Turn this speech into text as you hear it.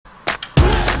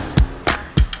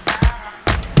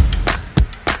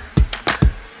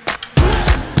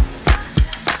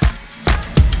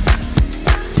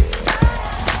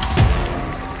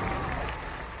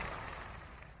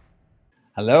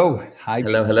Hello. Hi.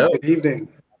 Hello, hello. Good evening,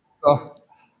 Oh,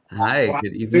 Hi, or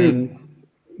good evening. afternoon,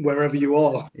 wherever you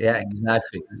are. Yeah,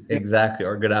 exactly. Yeah. Exactly.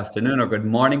 Or good afternoon or good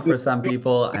morning for some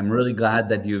people. I'm really glad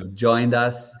that you've joined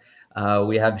us.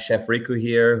 We have Chef Riku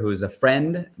here, who's a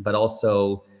friend, but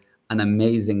also an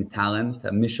amazing talent,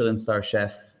 a Michelin star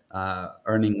chef,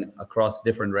 earning across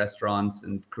different restaurants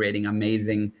and creating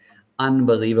amazing,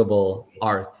 unbelievable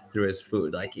art through his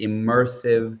food, like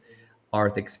immersive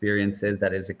art experiences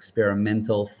that is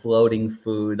experimental, floating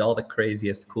food, all the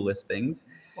craziest, coolest things.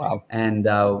 wow. And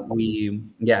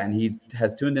and he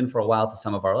has tuned in for a while to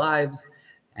some of our lives,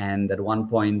 and at one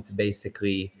point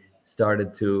basically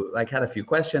started to like had a few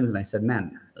questions, and I said,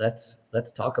 man, let's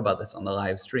talk about this on the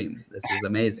live stream. This is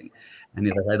amazing. And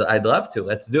he's like, I'd love to,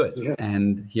 let's do it. Yeah.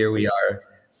 And here we are.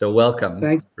 So welcome,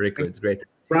 Thank Riku. you. It's great to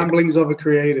be here. Ramblings of a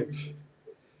creative.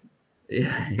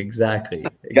 Yeah, exactly,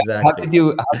 How exactly.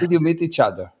 did you meet each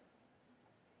other?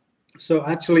 So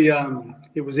actually,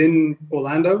 it was in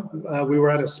Orlando. We were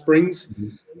at a Springs.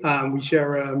 Mhm. We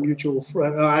share a mutual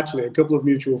friend. Actually, a couple of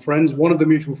mutual friends. One of the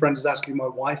mutual friends is actually my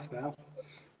wife now,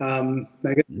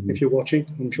 Megan. Mhm. If you're watching,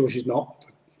 I'm sure she's not.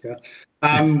 Yeah.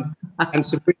 And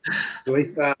Sabrina,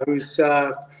 actually, who's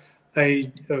a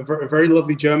very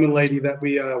lovely German lady that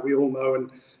we all know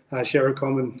and share a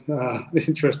common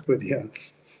interest with. Yeah.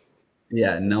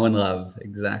 Yeah, know and love,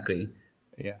 exactly.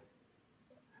 Yeah.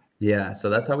 Yeah, so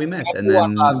that's how we met. And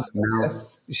Everyone then loves her. now,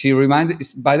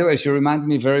 Yes. By the way, she reminded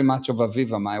me very much of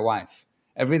Aviva, my wife.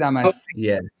 Every time I Oh, see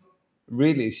yeah,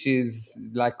 really, she's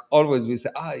like always we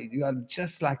say, you are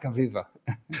just like Aviva.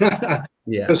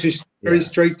 yeah, so she's very yeah,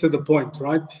 straight to the point,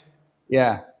 right?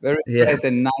 Yeah, very yeah, straight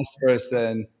and nice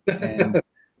person and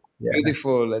yeah.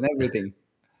 beautiful and everything.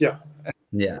 Yeah.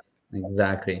 Yeah,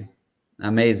 exactly.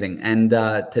 Amazing. And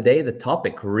today the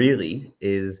topic really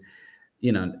is,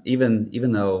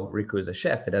 even though Riku is a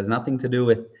chef, it has nothing to do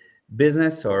with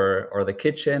business or the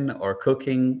kitchen or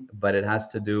cooking, but it has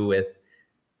to do with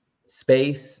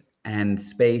space, and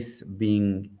space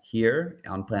being here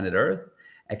on planet Earth,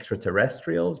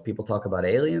 extraterrestrials. People talk about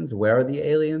aliens. Where are the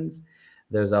aliens?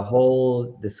 There's a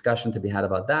whole discussion to be had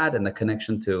about that and the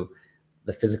connection to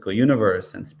the physical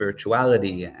universe and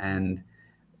spirituality. And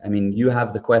I mean, you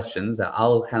have the questions.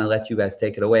 I'll kind of let you guys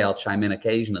take it away. I'll chime in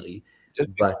occasionally,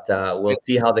 Just but we'll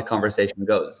see how the conversation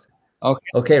goes. okay.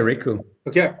 Okay, Riku,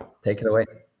 Okay. take it away.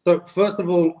 So first of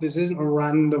all, this isn't a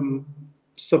random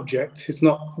subject. It's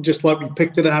not just like we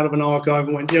picked it out of an archive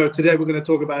and went, today we're going to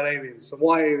talk about aliens. So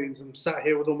why aliens? I'm sat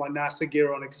here with all my NASA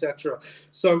gear on, etc.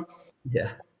 So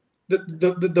Yeah,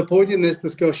 the point in this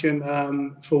discussion,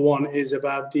 for one, is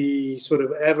about the sort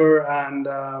of ever and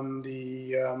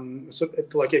the sort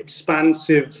of like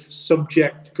expansive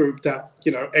subject group that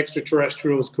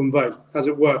extraterrestrials convey, as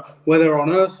it were, whether on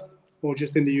Earth or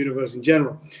just in the universe in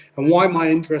general. And why my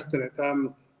interest in it?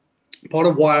 Part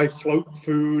of why I float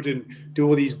food and do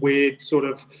all these weird sort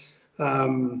of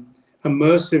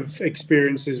immersive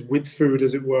experiences with food,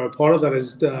 as it were. Part of that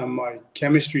is my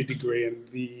chemistry degree and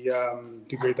the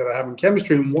degree that I have in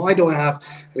chemistry. And why do I have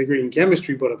a degree in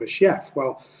chemistry but I'm a chef?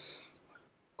 Well,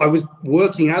 I was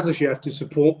working as a chef to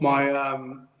support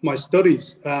my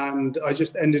studies, and I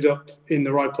just ended up in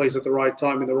the right place at the right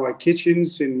time in the right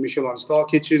kitchens, in Michelin star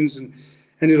kitchens, and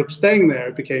ended up staying there.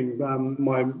 It became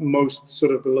my most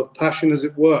sort of beloved passion, as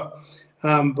it were.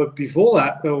 But before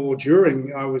that, or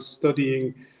during, I was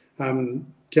studying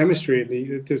chemistry,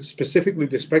 specifically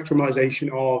the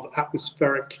spectrumization of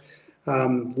atmospheric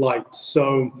light.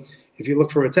 So if you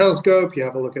look for a telescope, you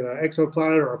have a look at an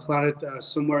exoplanet or a planet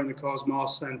somewhere in the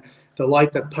cosmos, and the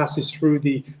light that passes through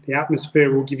the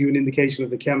atmosphere will give you an indication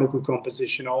of the chemical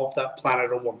composition of that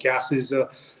planet and what gases are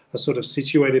sort of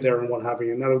situated there and what have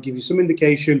you. And that'll give you some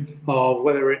indication of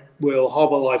whether it will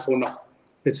harbor life or not.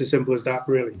 It's as simple as that,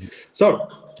 really. So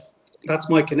that's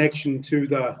my connection to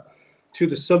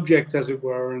the subject, as it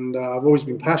were, and I've always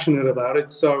been passionate about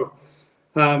it. So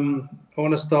I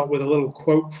want to start with a little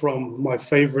quote from my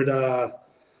favorite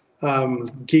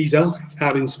geezer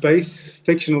out in space,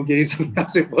 fictional geezer,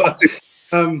 as it was.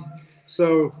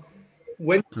 So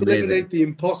when you amazing. eliminate the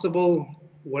impossible,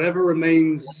 whatever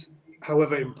remains,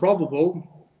 however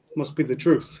improbable, must be the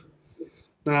truth.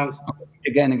 Now,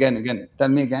 Again. Tell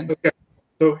me again. okay,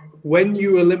 so when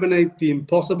you eliminate the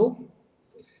impossible,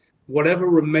 whatever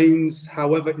remains,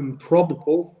 however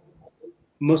improbable,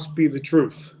 must be the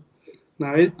truth.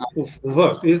 Now,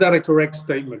 first, is that a correct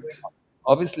statement?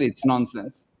 Obviously, it's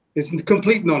nonsense. It's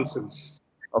complete nonsense.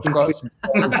 Of Complete.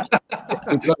 course,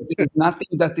 because there is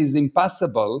nothing that is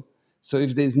impossible. So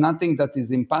if there is nothing that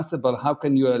is impossible, how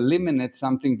can you eliminate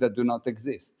something that do not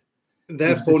exist? If the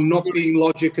Therefore, not spirit being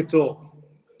logic at all.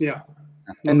 Yeah,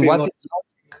 not and being what logic. is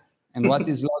And what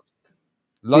is logic?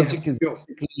 Logic is sure.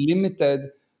 basically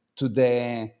limited to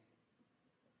the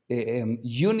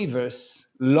universe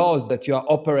laws that you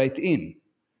operate in.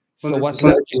 So what's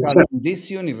 100%. logical in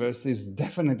this universe is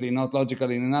definitely not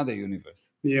logical in another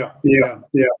universe. Yeah.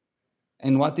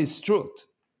 And what is truth?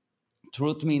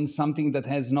 Truth means something that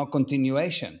has no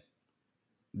continuation,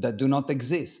 that do not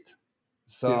exist.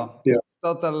 So it's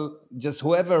total, just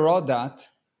whoever wrote that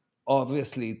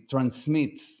obviously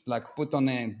transmits, like put on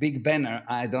a big banner,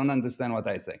 I don't understand what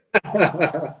I say.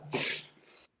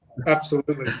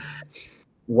 Absolutely.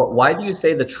 Why do you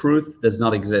say the truth does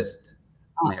not exist,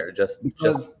 Mayor?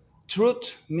 Because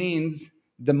truth means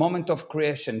the moment of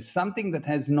creation, something that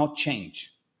has not changed.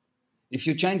 If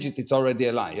you change it, it's already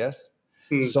a lie, yes?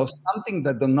 So something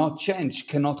that does not change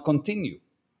cannot continue.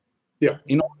 Yeah.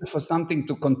 In order for something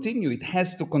to continue, it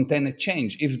has to contain a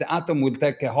change. If the atom will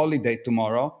take a holiday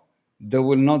tomorrow, there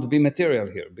will not be material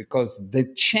here because the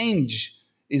change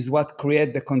is what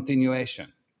creates the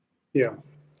continuation. Yeah.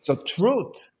 So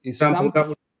truth is Example,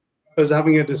 something. I was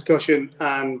having a discussion,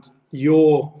 and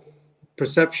your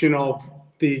perception of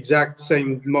the exact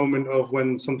same moment of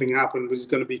when something happened was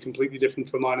going to be completely different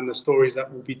from mine, and the stories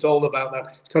that will be told about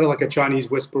that. It's kind of like a Chinese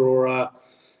whisper, or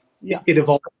it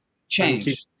evolves.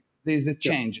 Change. There's a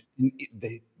change.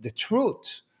 The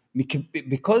truth,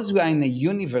 because we are in a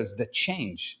universe that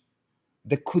change,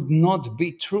 there could not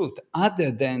be truth other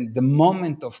than the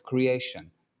moment of creation.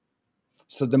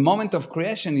 So the moment of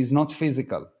creation is not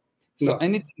physical. So No.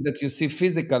 anything that you see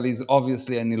physical is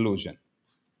obviously an illusion.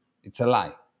 It's a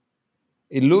lie.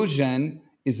 Illusion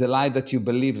is a lie that you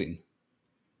believe in.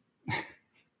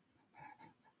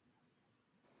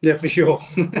 Yeah, for sure.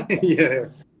 Yeah.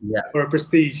 Yeah. Or a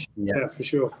prestige. Yeah. Yeah, for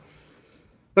sure.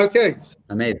 Okay.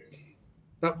 Amazing.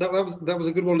 That was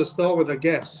a good one to start with, I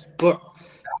guess. But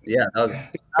Yeah. That was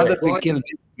Now that we Right. killed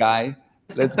this guy,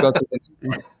 let's go to the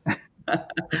next one.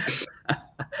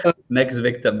 next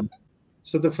victim.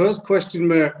 so the first question,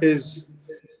 Mayor, is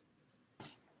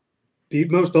the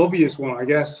most obvious one, I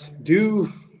guess.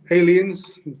 Do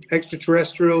aliens,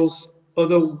 extraterrestrials,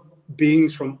 other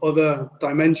beings from other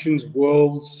dimensions,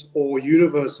 worlds, or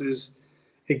universes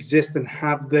exist, and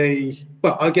have they?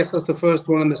 Well, I guess that's the first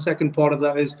one, and the second part of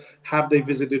that is, have they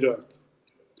visited Earth?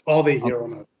 Are they here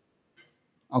on Earth?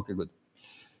 Okay, good.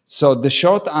 So the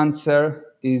short answer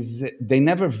is they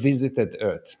never visited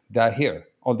Earth. They are here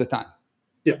all the time.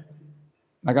 Yeah.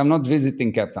 Like I'm not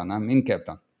visiting Cape Town, I'm in Cape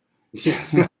Town.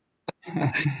 Yeah.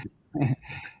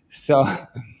 So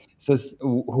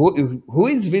who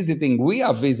is visiting? We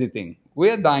are visiting. We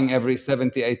are dying every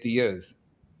 70, 80 years.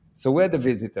 So we're the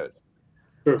visitors.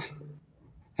 Sure.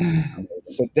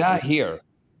 So they are here.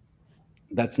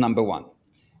 That's number one.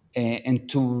 And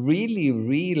to really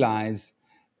realize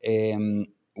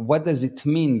what does it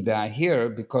mean they are here,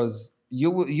 because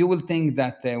you will think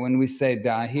that when we say they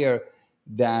are here,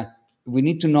 that we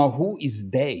need to know who is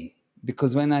they.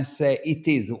 Because when I say it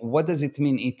is, what does it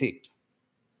mean it?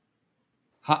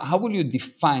 How will you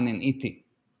define an ET?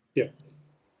 Yeah.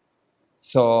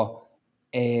 So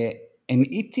an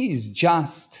ET is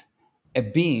just a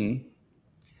being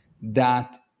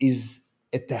that is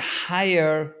at a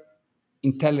higher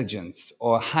intelligence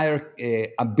or higher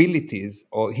abilities,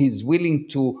 or he's willing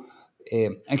to,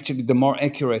 actually the more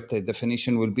accurate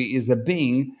definition will be, is a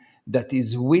being that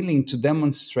is willing to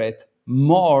demonstrate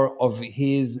more of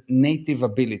his native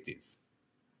abilities.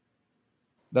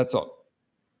 That's all.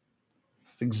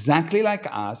 It's exactly like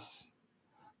us,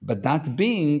 but that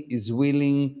being is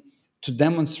willing to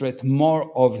demonstrate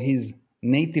more of his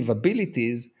native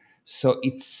abilities, so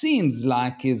it seems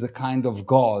like he's a kind of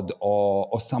god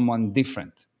or someone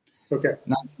different. Okay.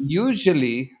 Now,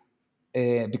 usually,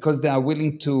 because they are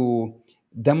willing to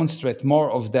demonstrate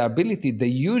more of their ability, they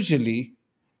usually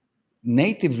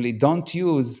natively don't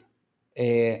use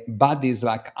bodies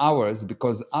like ours,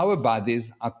 because our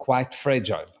bodies are quite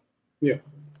fragile. Yeah.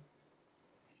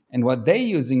 And what they're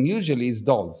using usually is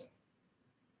dolls,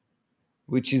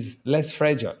 which is less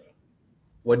fragile.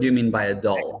 What do you mean by a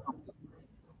doll?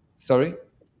 Sorry?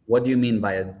 What do you mean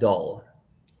by a doll?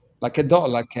 Like a doll,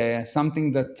 like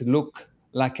something that look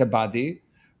like a body,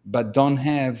 but don't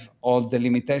have all the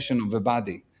limitation of a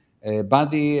body.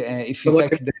 If you So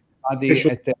like take the body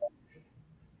official.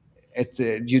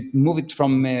 you move it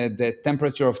from the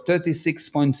temperature of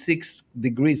 36.6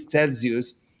 degrees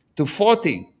Celsius to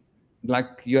 40,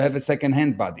 like you have a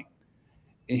second-hand body.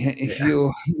 If Yeah.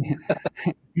 you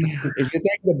if you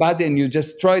take the body and you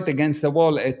just throw it against the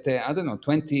wall at I don't know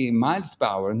 20 miles per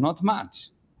hour, not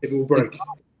much. It will break.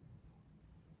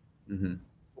 Mm-hmm.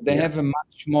 They Yeah. have a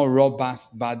much more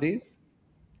robust bodies,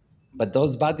 but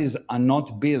those bodies are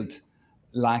not built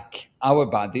like our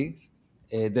body.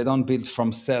 They don't build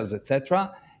from cells,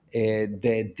 etc.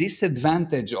 The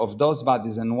disadvantage of those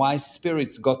bodies and why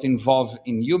spirits got involved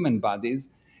in human bodies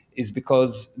is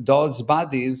because those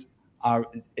bodies are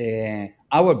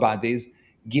our bodies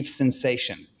give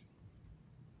sensations,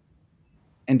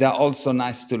 and they're also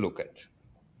nice to look at.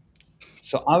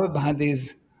 So our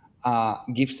bodies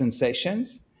give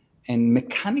sensations, and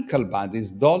mechanical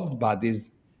bodies, dulled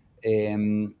bodies,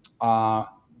 are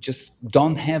just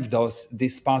don't have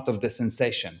this part of the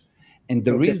sensation. And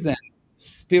the Okay. reason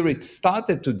spirit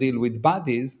started to deal with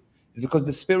bodies is because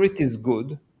the spirit is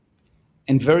good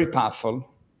and very powerful,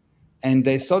 and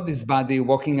they saw this body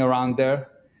walking around there,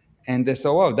 and they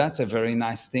saw, oh, that's a very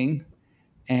nice thing,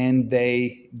 and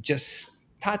they just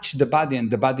touched the body, and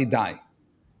the body died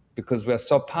because we are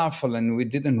so powerful, and we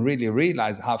didn't really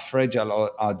realize how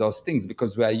fragile are those things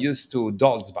because we are used to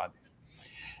dolls' bodies.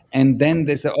 And then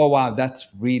they say, oh, wow, that's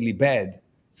really bad.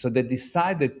 So they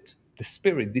decided, the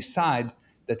spirit decide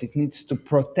that it needs to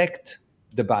protect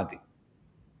the body.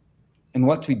 And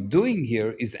what we're doing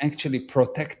here is actually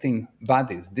protecting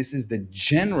bodies. This is the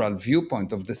general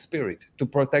viewpoint of the spirit, to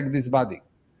protect this body,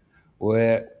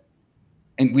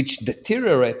 and which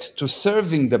deteriorate to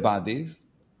serving the bodies.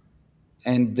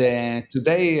 And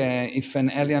today, if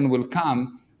an alien will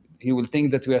come, he will think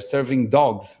that we are serving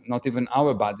dogs, not even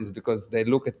our bodies, because they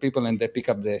look at people and they pick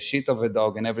up the shit of a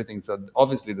dog and everything. So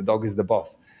obviously the dog is the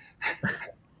boss.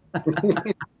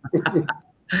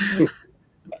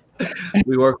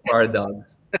 We work for our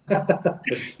dogs.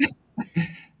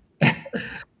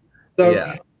 So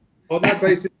Yeah. on that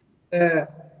basis,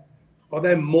 are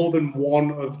there more than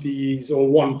one of these, or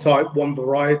one type, one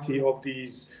variety of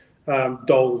these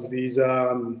dolls? These,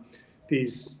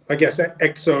 I guess,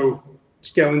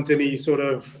 exoskeleton-y sort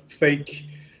of fake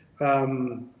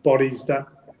bodies that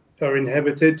are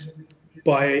inhabited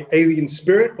by alien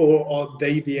spirit, or are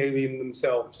they the alien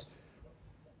themselves?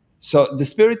 So the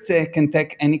spirit can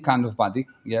take any kind of body.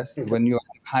 Yes, Okay. when you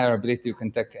have higher ability, you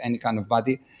can take any kind of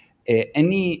body.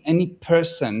 Any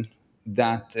person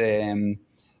that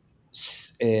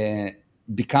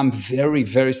become very,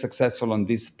 very successful on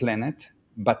this planet,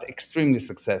 but extremely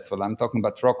successful. I'm talking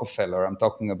about Rockefeller. I'm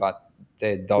talking about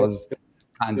those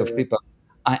kind of people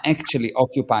are actually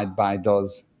occupied by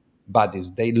those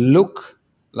bodies. They look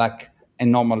like a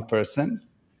normal person,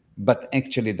 but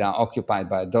actually they are occupied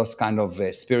by those kind of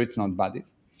spirits, not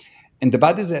bodies. And the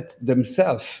bodies that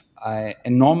themselves, a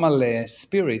normal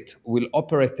spirit will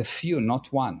operate a few,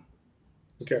 not one.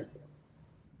 Okay.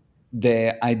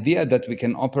 The idea that we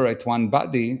can operate one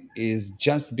body is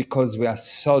just because we are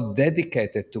so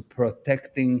dedicated to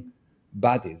protecting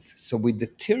bodies. So we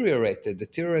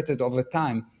deteriorated over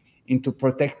time into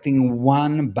protecting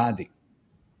one body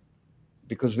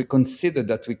because we consider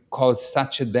that we cause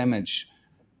such a damage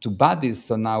to bodies.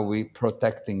 So now we're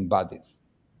protecting bodies.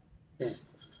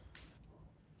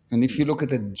 And if you look at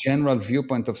the general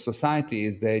viewpoint of society,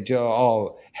 is that,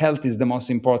 oh, health is the most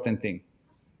important thing.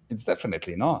 It's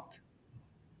definitely not.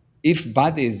 If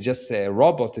body is just a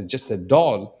robot, it's just a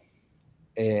doll,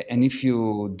 and if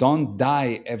you don't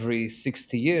die every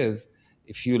 60 years,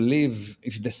 if you live,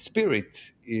 if the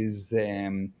spirit is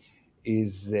the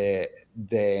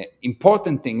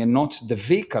important thing and not the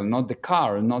vehicle, not the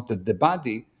car, not the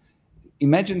body,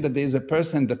 imagine that there is a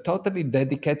person that totally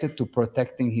dedicated to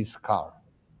protecting his car.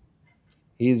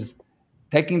 He's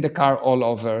taking the car all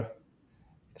over,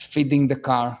 feeding the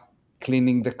car,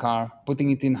 cleaning the car,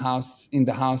 putting it in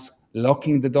the house,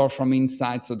 locking the door from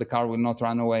inside so the car will not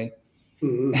run away.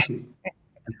 Mhm.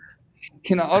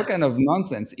 All kind of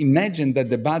nonsense. Imagine that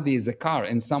the body is a car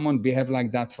and someone behave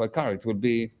like that for a car. It will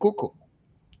be cuckoo.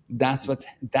 That's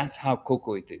how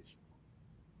cuckoo it is.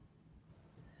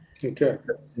 Okay.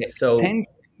 So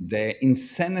The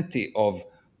insanity of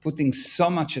putting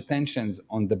so much attention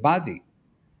on the body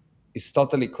is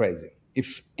totally crazy.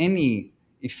 If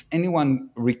anyone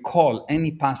recall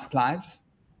any past lives,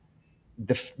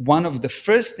 one of the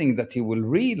first things that he will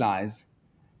realize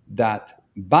that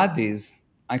bodies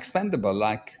are expendable,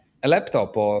 like a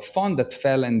laptop or a phone that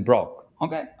fell and broke.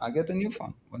 Okay, I get a new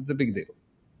phone. What's the big deal?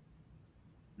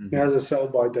 It has a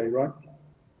sell-by date, right?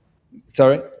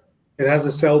 Sorry? It has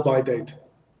a sell-by date.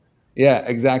 Yeah,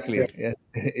 exactly. Yeah. Yes,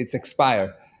 it's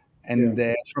expired. And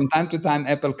from time to time,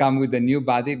 Apple come with a new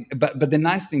body. But the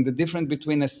nice thing, the difference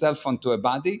between a cell phone to a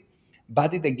body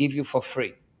they give you for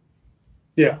free.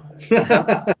 Yeah.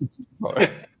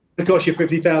 It costs you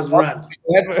 50,000 rand.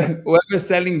 Whoever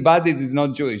selling bodies is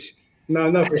not Jewish.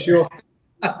 No, for sure.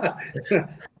 I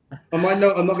might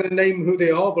know. I'm not going to name who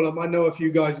they are, but I might know a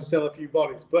few guys who sell a few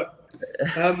bodies. But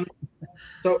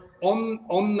So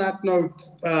on that note,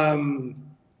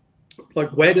 like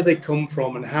where do they come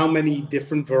from, and how many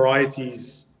different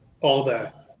varieties are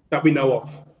there that we know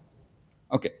of?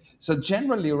 Okay, so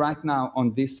generally, right now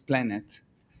on this planet,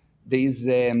 there is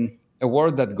a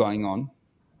war that's going on,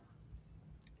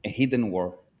 a hidden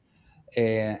war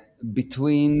uh,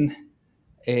 between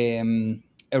a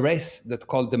race that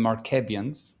called the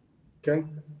Markabians Okay.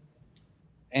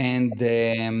 and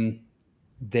the,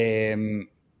 the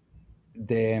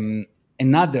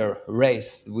another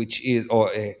race, which is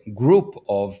or a group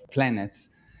of planets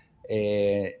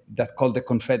that called the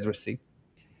Confederacy.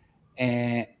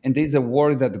 And there's a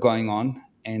war that's going on,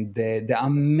 and there are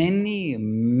many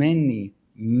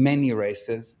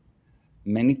races,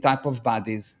 many type of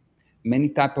bodies, many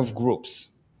type of groups,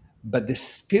 but the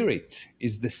spirit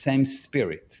is the same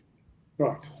spirit.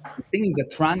 Right. The thing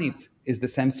that run it is the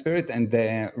same spirit, and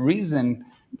the reason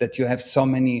that you have so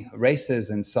many races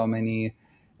and so many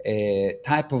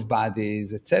type of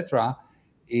bodies, etc.,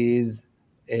 is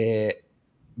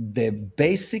the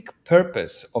basic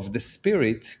purpose of the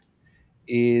spirit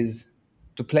is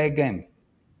to play a game,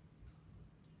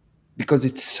 because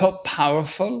it's so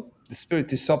powerful. The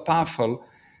spirit is so powerful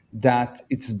that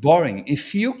it's boring.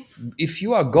 If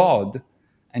you are God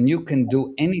and you can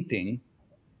do anything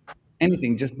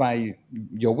just by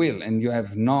your will, and you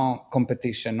have no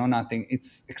competition, no nothing,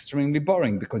 it's extremely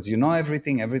boring, because you know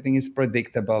everything is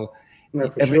predictable. Yeah,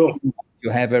 for Everything sure. you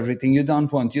have, everything you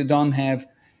don't want, you don't have.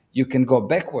 You can go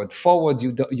backward, forward,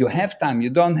 you have time, you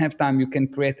don't have time, you can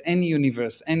create any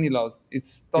universe, any laws.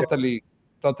 It's Yes.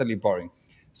 totally boring.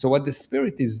 So what the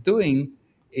spirit is doing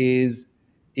is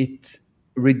it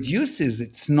reduces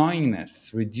its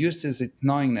knowingness,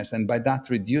 and by that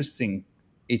reducing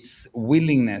its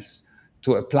willingness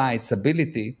to apply its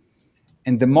ability.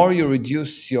 And the more you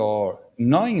reduce your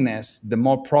knowingness, the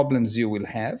more problems you will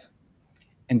have.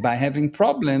 And by having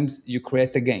problems, you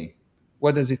create a game.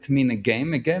 What does it mean, a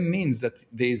game? A game means that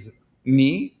there's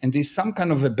me and there's some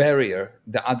kind of a barrier,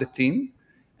 the other team, You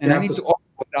and I have need to. to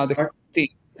overcome the other Right? team.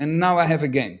 And now I have a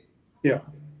game. Yeah.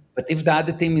 But if the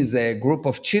other team is a group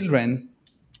of children,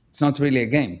 it's not really a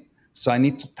game. So I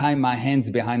need to tie my hands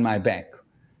behind my back.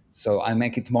 So I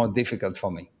make it more difficult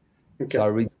for me. So Okay. I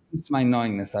reduce my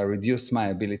knowingness, I reduce my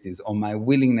abilities, or my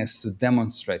willingness to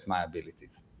demonstrate my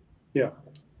abilities. Yeah.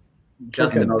 Just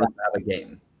Okay. in And order that, to have a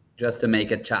game, just to make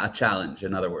it a challenge,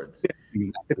 in other words. It's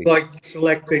exactly. like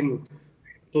selecting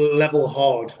level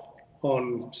hard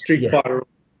on Street Yeah, Fighter.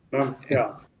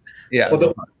 Yeah. Yeah. Or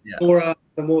level one. Yeah.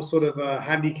 the more sort of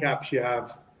handicaps you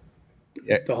have,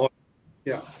 Yeah. the harder.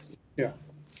 Yeah. Yeah.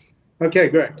 Okay.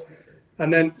 Great.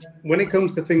 And then when it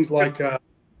comes to things like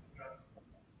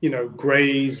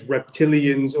greys,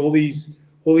 reptilians, all these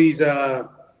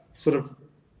sort of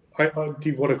do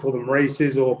you want to call them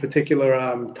races or particular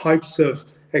types of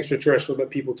extraterrestrial that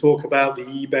people talk about? The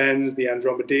Ebens, the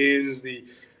Andromedaeans,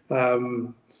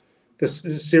 um, the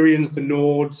Syrians, the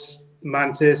Nords,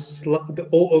 Mantis,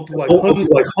 all like hundreds.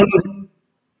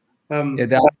 Yeah, Um,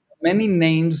 there are many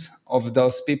names of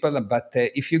those people, but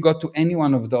if you go to any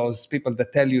one of those people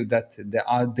that tell you that they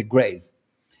are the Greys,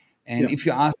 and yeah, if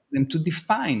you ask them to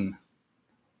define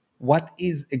what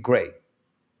is a Grey,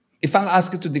 if I'll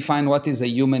ask you to define what is a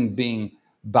human being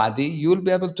body, you'll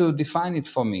be able to define it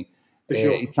for me. for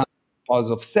sure. It's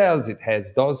composed of cells, it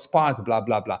has those parts, blah,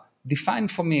 blah, blah. Define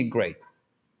for me a Grey.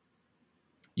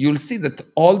 You'll see that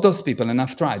all those people, and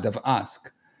I've tried, I've asked,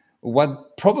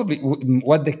 what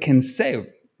they can say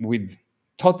with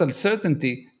total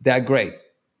certainty, they are Grey.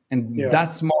 And Yeah,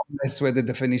 that's more or less where the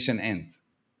definition ends.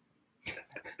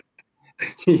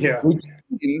 yeah, Which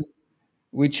means,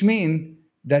 which mean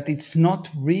that it's not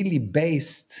really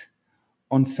based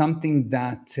on something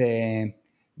that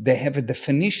they have a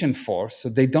definition for, so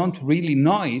they don't really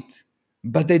know it,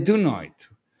 but they do know it.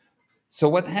 So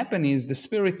what happened is the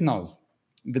spirit knows.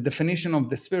 The definition of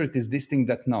the spirit is this thing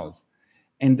that knows.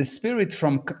 And the spirit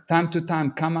from time to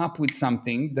time come up with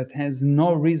something that has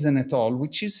no reason at all,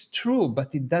 which is true,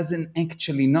 but it doesn't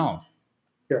actually know.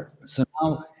 yeah, So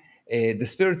now the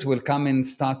spirit will come and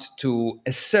start to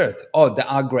assert, oh, there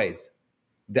are grays.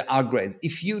 There are grays.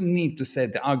 If you need to say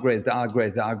there are grays, there are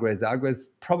grays, there are grays, there are grays,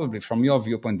 probably from your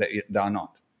viewpoint, they are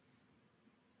not.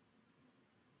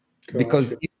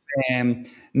 Because gotcha.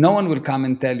 if, no one will come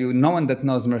and tell you, no one that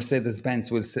knows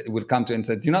Mercedes-Benz will come to you and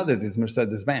say, you know that it's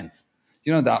Mercedes-Benz.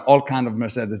 You know, there are all kind of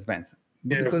Mercedes-Benz.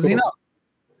 Yeah, of Because, you know, course.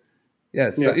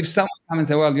 yes. So Yeah, if someone comes and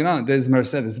say, well, you know, there's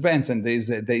Mercedes-Benz and there's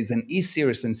an E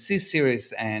series and C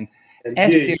series and and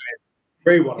S G, series,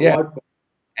 grey one, a yeah, white one.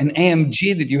 and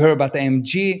AMG. Did you hear about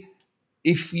AMG?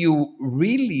 If you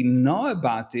really know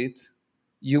about it,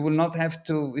 you will not have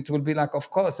to, it will be like, of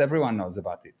course, everyone knows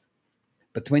about it.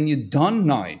 But when you don't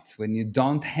know it, when you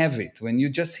don't have it, when you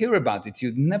just hear about it,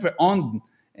 you never own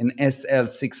an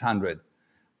SL600,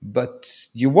 but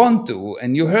you want to,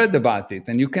 and you heard about it,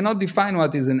 and you cannot define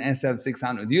what is an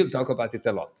SL600. You'll talk about it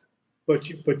a lot. But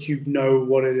you know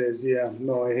what it is. Yeah.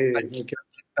 No, I hear you.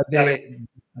 Okay.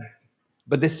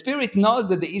 But the spirit knows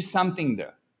that there is something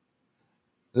there.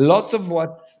 Lots of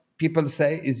what people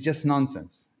say is just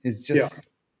nonsense. It's just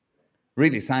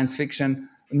really science fiction.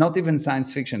 Not even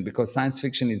science fiction, because science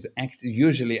fiction is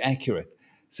usually accurate.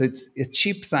 So it's a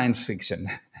cheap science fiction.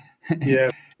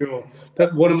 Yeah, sure.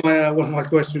 That one of my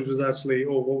questions was actually,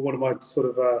 or one of my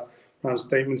sort of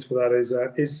statements for that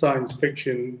is science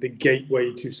fiction the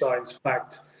gateway to science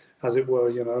fact, as it were,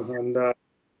 you know? And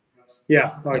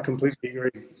yeah, I completely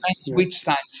agree. Which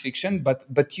science fiction,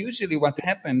 but usually what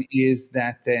happens is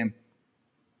that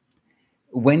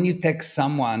when you take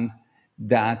someone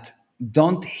that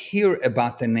don't hear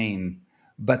about a name,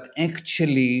 but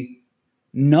actually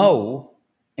know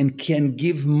and can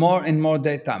give more and more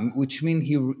data, which means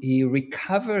he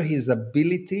recover his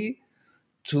ability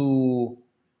to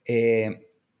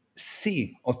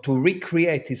see or to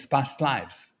recreate his past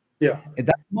lives. Yeah. At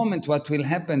that moment, what will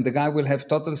happen, the guy will have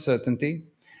total certainty,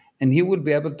 and he will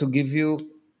be able to give you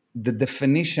the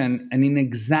definition and in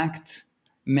exact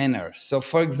manner. So,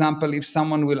 for example, if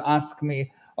someone will ask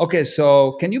me, okay,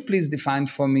 so can you please define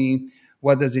for me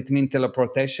what does it mean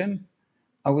teleportation?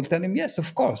 I will tell him, yes,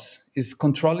 of course. It's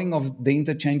controlling of the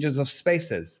interchanges of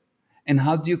spaces. And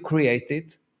how do you create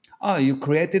it? Oh, you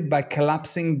create it by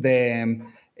collapsing the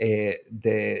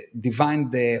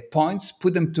points,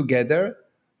 put them together,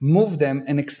 move them,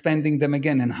 and expanding them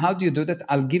again. And how do you do that?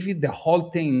 I'll give you the whole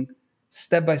thing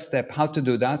step by step how to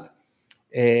do that.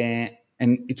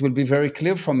 And it will be very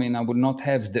clear for me, and I will not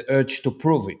have the urge to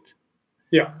prove it.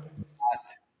 Yeah. But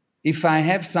if I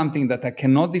have something that I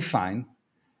cannot define,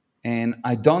 and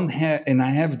I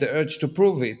have the urge to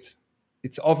prove it,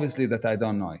 it's obviously that I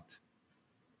don't know it.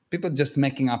 People just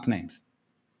making up names.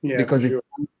 Yeah, because sure.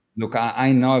 Look,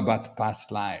 I know about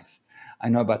past lives. I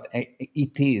know about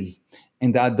ETs,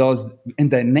 and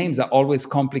the names are always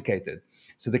complicated.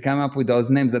 So they come up with those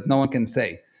names that no one can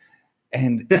say.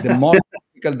 And the more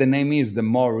difficult the name is, the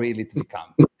more real it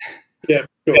becomes. Yeah,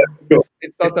 sure.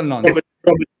 It's total nonsense.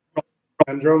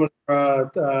 Andromeda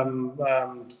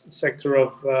sector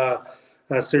of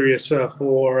Sirius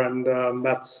 4, and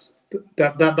that's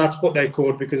what they're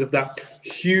called because of that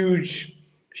huge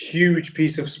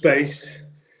piece of space.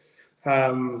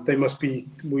 We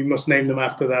must name them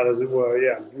after that, as it were.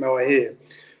 Yeah, no, I hear.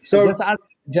 So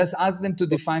just ask them to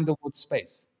define the word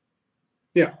space.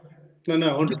 Yeah, no,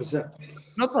 100%.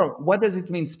 No problem. What does it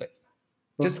mean, space?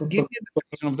 Just give me the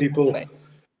definition of the people. space.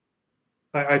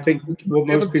 I think what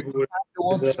most people would the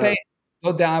word space,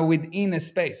 so they are within a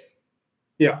space.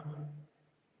 Yeah,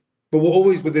 but we're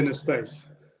always within a space.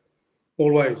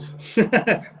 Always,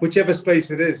 whichever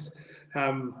space it is.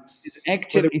 It's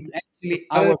actually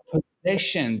our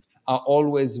possessions are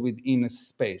always within a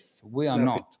space. We are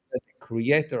not. We're the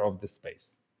creator of the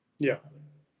space. Yeah,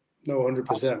 no,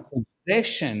 100%.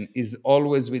 Possession is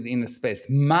always within a space.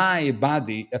 My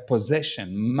body, a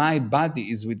possession. My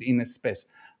body is within a space.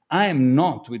 I am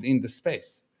not within the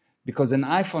space because an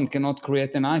iPhone cannot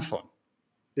create an iPhone.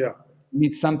 Yeah. You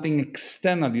need something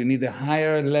external. You need a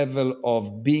higher level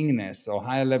of beingness or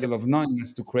higher level of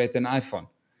knowingness to create an iPhone.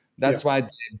 That's why the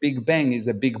Big Bang is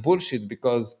a big bullshit,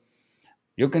 because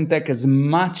you can take as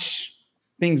much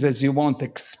things as you want,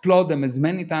 explode them as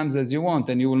many times as you want,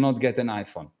 and you will not get an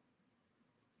iPhone.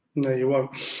 No, you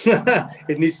won't.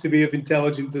 It needs to be of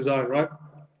intelligent design, right?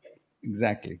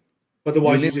 Exactly.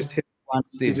 Otherwise, you just hit one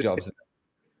Steve Jobs.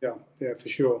 Yeah, for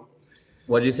sure.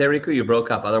 What did you say, Riku? You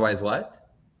broke up. Otherwise, what?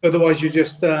 Otherwise, you're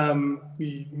just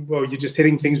you're just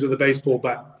hitting things with a baseball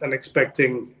bat and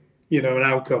expecting, an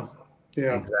outcome.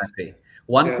 Yeah, exactly.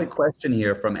 One quick question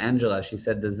here from Angela. She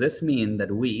said, "Does this mean that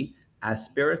we, as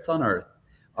spirits on Earth,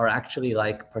 are actually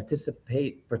like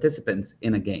participants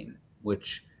in a game?"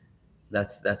 Which,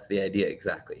 that's the idea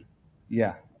exactly.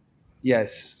 Yeah.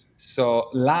 Yes. So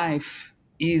life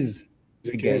is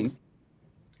a game,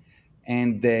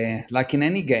 and like in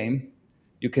any game,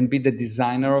 you can be the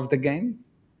designer of the game.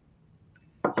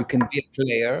 You can be a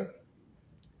player.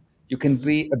 You can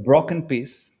be a broken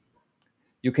piece.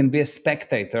 You can be a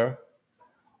spectator,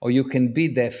 or you can be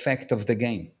the effect of the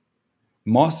game.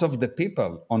 Most of the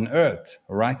people on Earth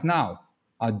right now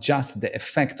are just the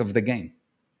effect of the game.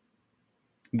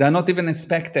 They're not even a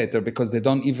spectator because they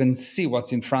don't even see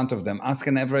what's in front of them. Ask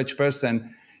an average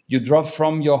person, you drove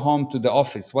from your home to the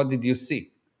office. What did you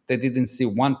see? They didn't see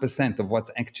 1% of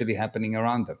what's actually happening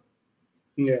around them.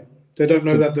 Yeah, they don't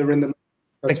know So that they're in the.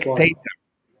 That's why.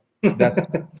 spectator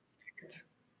that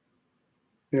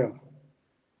Yeah.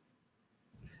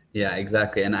 Yeah,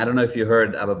 exactly. And I don't know if you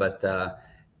heard, Abba, but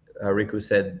Riku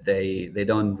said they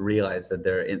don't realize that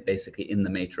they're basically in the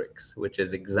matrix, which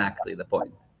is exactly the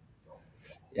point.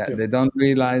 yeah, Yeah. they don't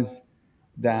realize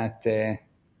that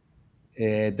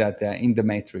that they're in the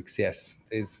matrix. Yes,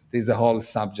 there's a whole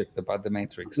subject about the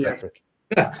matrix Yeah. separately.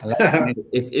 I like the matrix.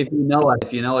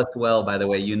 If you know us well, by the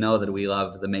way, you know that we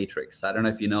love the Matrix. I don't know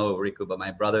if you know Riku, but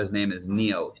my brother's name is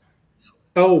Neo.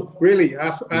 Oh, really?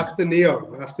 After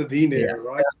Neo, after the Yeah, Neo,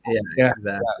 right? yeah, Yeah,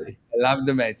 exactly. I love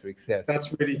the matrix. Yes,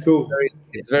 That's really cool.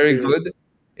 it's very Really. good.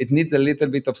 It needs a little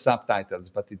bit of subtitles,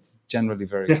 but it's generally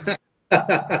very good.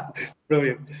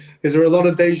 Brilliant. Is there a lot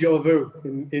of deja vu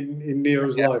in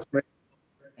Neo's life?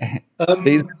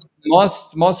 There's,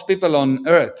 most people on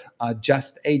Earth are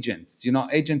just agents. You know,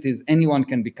 agent is anyone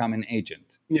can become an agent.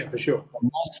 Yeah, for sure.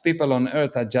 Most people on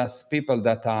Earth are just people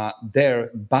that are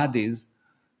their bodies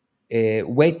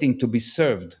waiting to be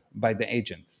served by the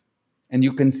agents. And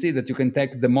you can see that you can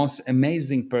take the most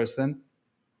amazing person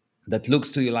that looks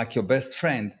to you like your best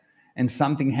friend, and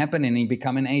something happen and he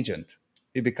become an agent.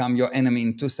 He become your enemy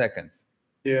in 2 seconds.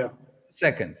 Yeah.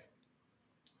 Seconds.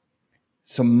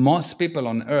 So most people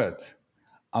on Earth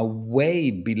are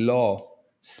way below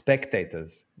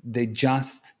spectators. They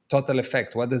just total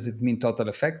effect. What does it mean, total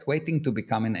effect? Waiting to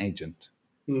become an agent.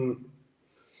 Mm.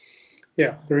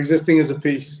 Yeah, they're existing as a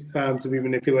piece to be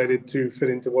manipulated to fit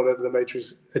into whatever the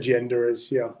Matrix agenda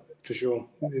is. Yeah, for sure,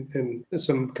 in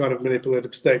some kind of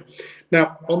manipulative state.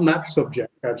 Now, on that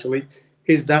subject, actually,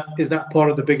 is that part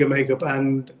of the bigger makeup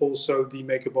and also the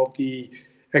makeup of the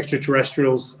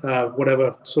extraterrestrials,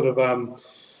 whatever sort of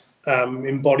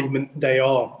embodiment they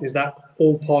are? Is that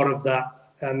all part of that?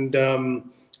 And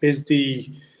is the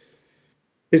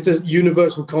is the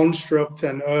universal construct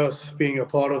and Earth being a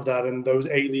part of that, and those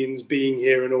aliens being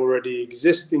here and already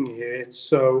existing here?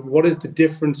 So, what is the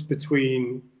difference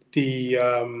between the,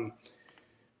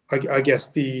 I guess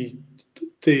the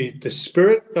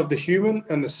spirit of the human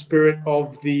and the spirit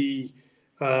of the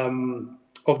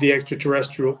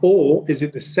extraterrestrial, or is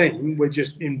it the same? We're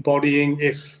just embodying,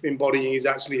 if embodying is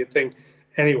actually a thing,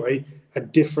 anyway, a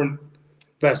different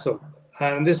vessel.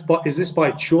 And is this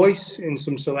by choice in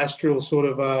some celestial sort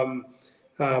of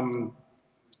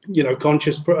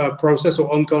conscious process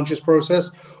or unconscious process,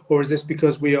 or is this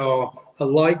because we are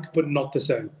alike but not the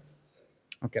same?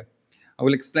 Okay. I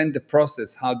will explain the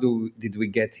process. How did we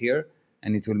get here?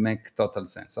 And it will make total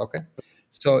sense. Okay.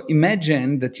 So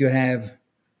imagine that you have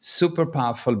super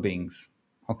powerful beings.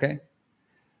 Okay.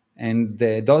 And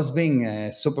those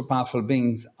being super powerful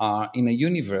beings are in a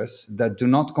universe that do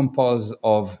not compose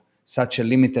of such a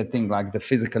limited thing like the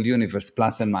physical universe,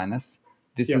 plus and minus.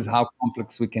 This Yeah. is how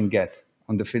complex we can get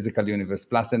on the physical universe,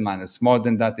 plus and minus. More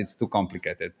than that, it's too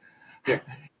complicated. Yeah.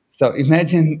 So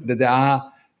imagine that there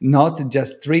are not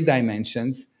just three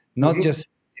dimensions, not just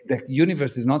the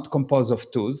universe is not composed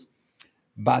of twos,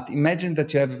 but imagine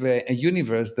that you have a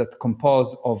universe that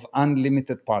composed of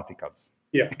unlimited particles.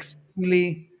 Yeah.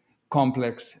 Extremely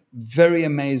complex, very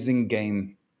amazing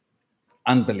game,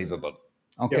 unbelievable.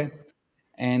 Okay. Yeah.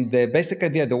 And the basic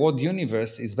idea, the word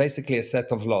universe is basically a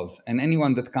set of laws. And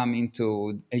anyone that come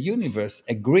into a universe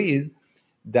agrees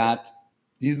that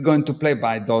he's going to play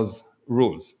by those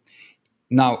rules.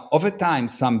 Now, over time,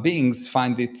 some beings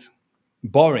find it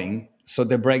boring, so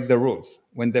they break the rules.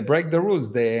 When they break the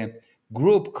rules, the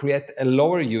group create a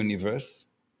lower universe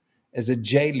as a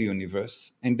jail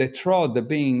universe, and they throw the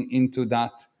being into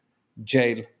that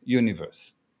jail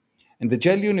universe. And the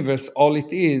jail universe, all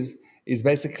it is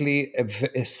basically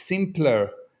a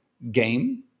simpler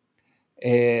game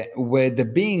where the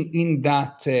being in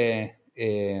that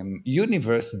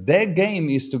universe, their game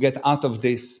is to get out of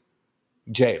this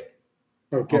jail.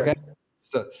 Okay. Okay,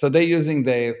 so they're using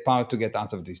their power to get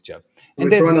out of this jail, We're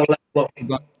and trying to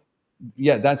level up.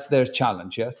 yeah, that's their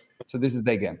challenge. Yes, so this is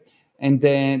their game, and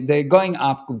then they're going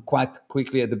up quite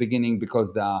quickly at the beginning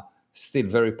because they are still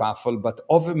very powerful. But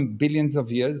over billions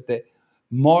of years, they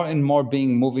more and more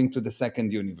being moving to the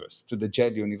second universe, to the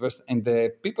jail universe, and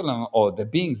the people or the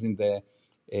beings in the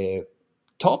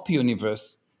top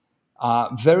universe are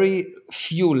very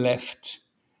few left,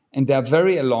 and they are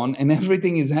very alone, and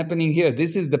everything is happening here.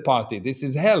 This is the party. This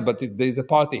is hell, but there's a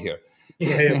party here.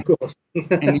 Yeah, of course.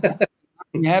 And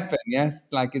nothing happened. Yes,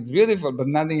 like it's beautiful, but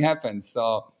nothing happens.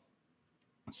 So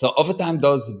over time,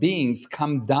 those beings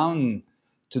come down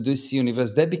to this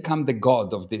universe. They become the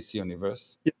god of this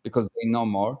universe because they know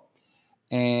more.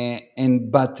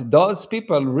 But those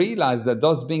people realize that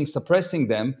those beings suppressing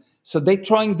them, so they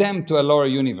throwing them to a lower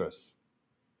universe.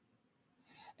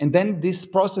 And then this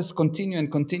process continue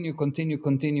and continue,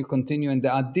 and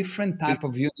there are different type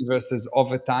of universes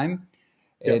over time.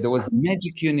 There was the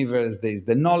magic universe, there is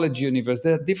the knowledge universe,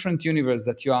 there are different universes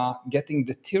that you are getting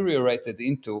deteriorated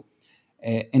into.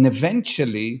 And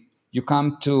eventually you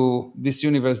come to this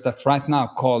universe that right now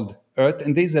called Earth,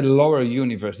 and there's a lower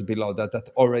universe below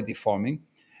that already forming.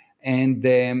 And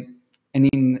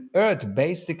in Earth,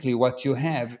 basically what you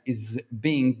have is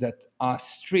beings that are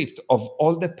stripped of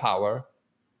all the power,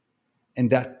 and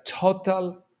that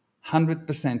total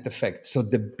 100% effect. So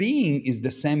the being is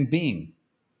the same being,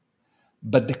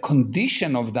 but the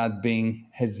condition of that being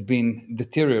has been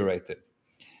deteriorated.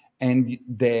 And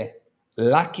the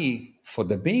lucky for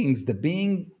the beings, the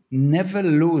being never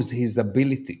lose his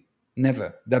ability.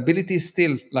 Never. The ability is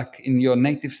still like in your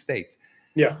native state.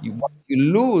 Yeah. What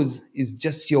you lose is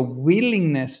just your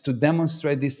willingness to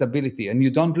demonstrate this ability. And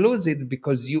you don't lose it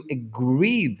because you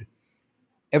agreed.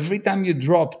 Every time you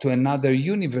drop to another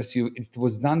universe, it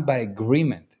was done by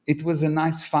agreement. It was a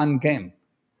nice, fun game.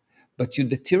 But you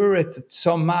deteriorated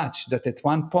so much that at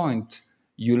one point,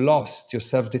 you lost your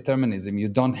self-determinism. You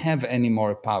don't have any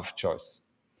more power of choice.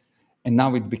 And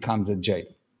now it becomes a jail.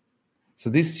 So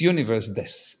this universe,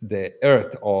 the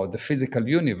Earth or the physical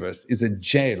universe, is a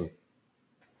jail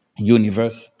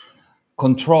universe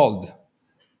controlled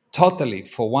totally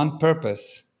for one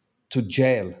purpose, to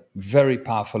jail very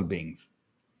powerful beings.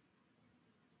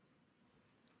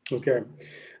 Okay.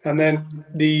 And then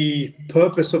the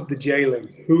purpose of the jailing,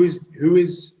 who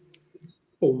is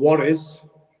or what is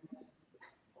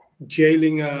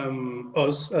jailing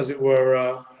us, as it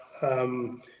were,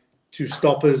 to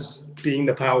stop us being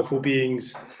the powerful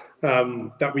beings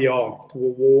that we are?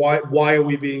 Why are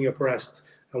we being oppressed,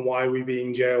 and why are we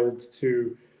being jailed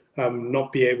to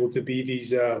not be able to be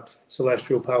these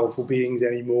celestial powerful beings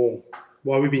anymore?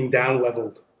 Why are we being down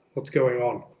leveled? What's going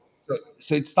on?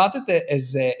 So it started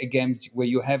as a game where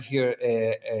you have here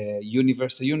a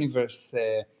universe. A universe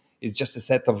is just a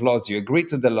set of laws. You agree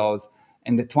to the laws,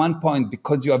 and at one point,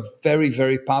 because you are very,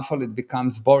 very powerful, it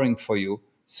becomes boring for you.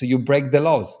 So you break the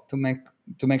laws to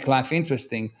make life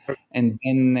interesting. And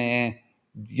then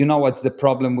you know what's the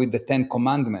problem with the 10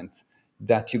 Commandments?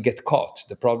 That you get caught.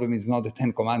 The problem is not the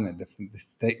 10 Commandments.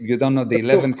 You don't know the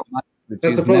 11 Commandments.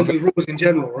 That's the problem with rules in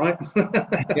general, right?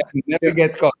 You never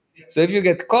get caught. So if you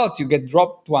get caught, you get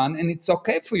dropped one, and it's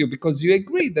okay for you because you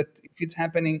agree that if it's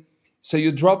happening, so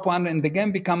you drop one and the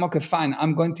game become okay, fine,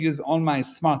 I'm going to use all my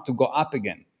smart to go up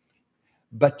again.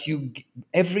 But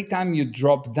every time you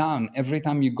drop down, every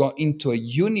time you go into a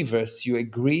universe, you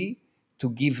agree to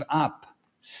give up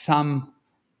some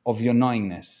of your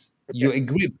knowingness. You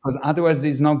agree, because otherwise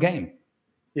there's no game.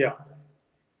 Yeah.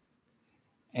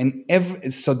 And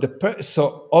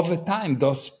so over time,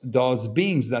 those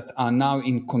beings that are now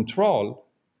in control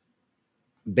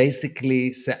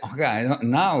basically say, okay,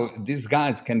 now these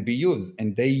guys can be used,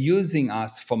 and they're using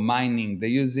us for mining. They're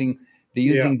using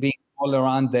beings all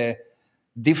around the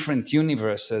different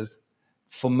universes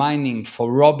for mining,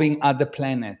 for robbing other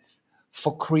planets,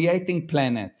 for creating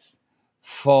planets,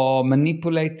 for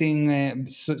manipulating.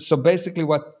 So basically,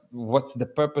 what's the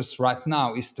purpose right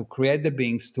now is to create the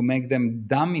beings, to make them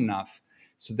dumb enough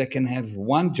so they can have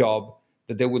one job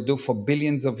that they will do for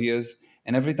billions of years.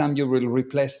 And every time you will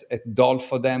replace a doll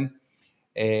for them,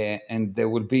 and there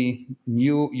will be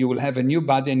you will have a new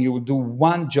body, and you will do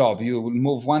one job. You will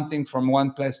move one thing from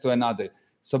one place to another.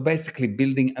 So basically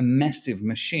building a massive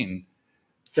machine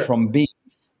from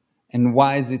beings. And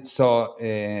why is it so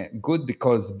good?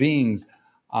 Because beings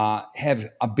have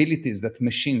abilities that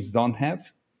machines don't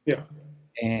have. Yeah.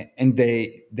 And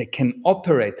they can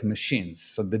operate machines.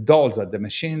 So the dolls are the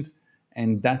machines,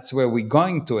 and that's where we're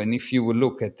going to. And if you will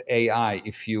look at AI,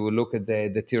 if you look at the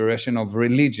deterioration of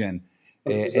religion,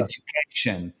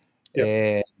 education,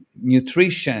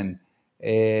 nutrition,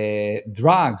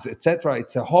 drugs, etc.,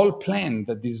 it's a whole plan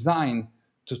that designed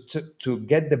to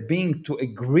get the being to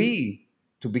agree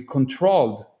to be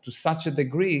controlled to such a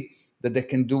degree that they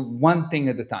can do one thing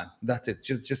at a time. That's it,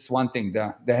 just one thing.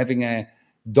 They're having a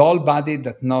doll body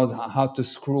that knows how to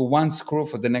screw one screw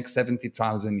for the next 70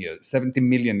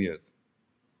 million years.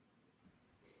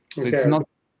 So it's not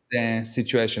the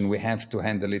situation. We have to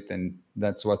handle it, and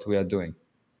that's what we are doing.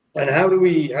 And how do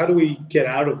we get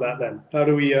out of that then? How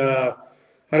do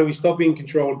we stop being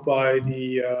controlled by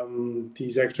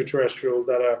these extraterrestrials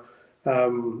that are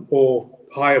or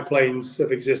higher planes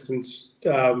of existence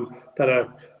that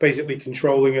are basically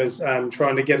controlling us and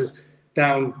trying to get us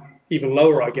down even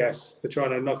lower? I guess they're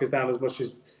trying to knock us down as much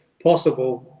as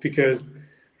possible because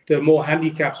the more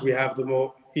handicaps we have, the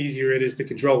more easier it is to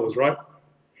control us, right?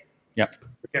 Yeah.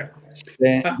 Yeah.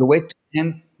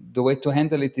 The way to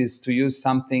handle it is to use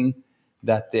something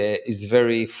that is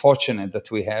very fortunate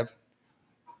that we have.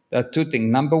 There are two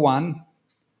things. Number one,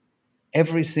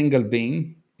 every single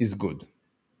being is good.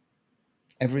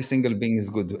 Every single being is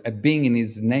good. A being in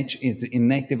his nature, its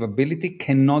innate ability,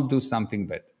 cannot do something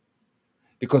bad,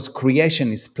 because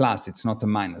creation is plus; it's not a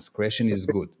minus. Creation is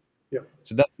good. Yeah.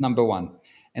 So that's number one.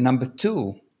 And number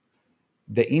two,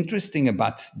 the interesting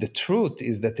about the truth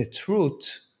is that the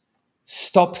truth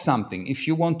stops something. If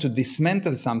you want to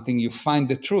dismantle something, you find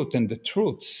the truth, and the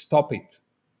truth stop it.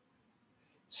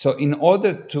 So in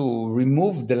order to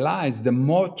remove the lies, the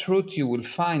more truth you will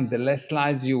find, the less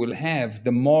lies you will have,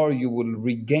 the more you will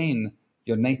regain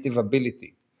your native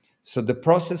ability. So the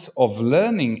process of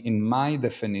learning, in my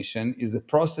definition, is the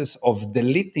process of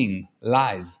deleting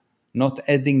lies, not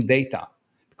adding data.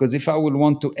 Because if I will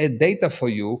want to add data for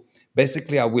you,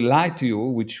 basically I will lie to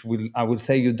you, I will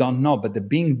say you don't know, but the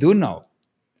being do know.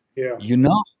 Yeah. You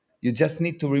know, you just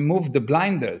need to remove the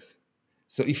blinders.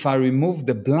 So if I remove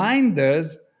the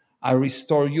blinders, I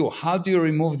restore you. How do you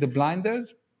remove the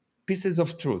blinders? Pieces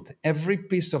of truth. Every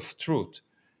piece of truth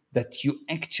that you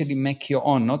actually make your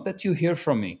own, not that you hear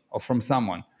from me or from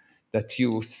someone, that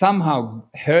you somehow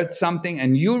heard something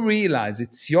and you realize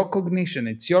it's your cognition,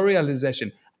 it's your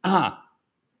realization.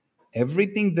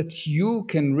 Everything that you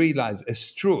can realize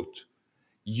as truth,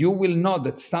 you will know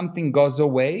that something goes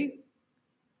away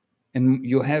and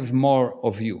you have more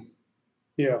of you.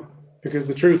 Yeah. Because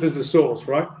the truth is the source,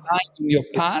 right? In your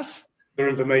past, Their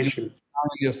information.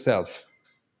 know yourself.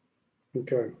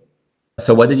 Okay.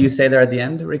 So what did you say there at the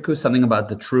end, Riku? Something about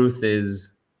the truth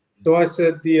is. So I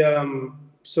said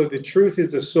the truth is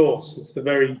the source. It's the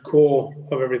very core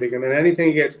of everything, and then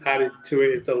anything gets added to it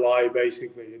is the lie.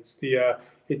 Basically, it's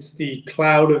the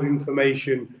cloud of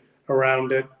information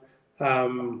around it,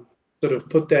 sort of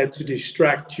put there to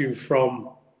distract you from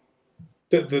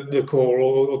the core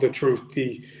or the truth,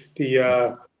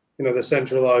 the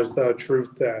centralized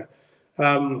truth there,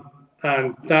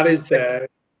 and that is there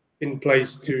in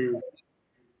place to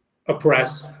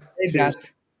oppress. To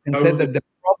know that,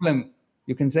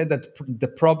 You can say that the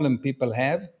problem people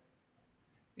have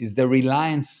is the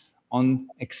reliance on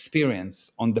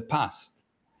experience, on the past.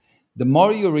 The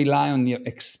more you rely on your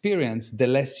experience, the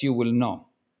less you will know.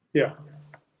 yeah,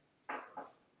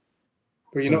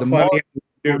 but you're So not the more finding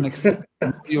you, it. the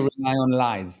more you rely on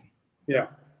lies. Yeah.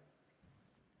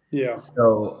 Yeah.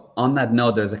 So on that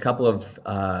note, there's a couple of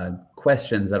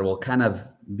questions that will kind of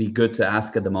be good to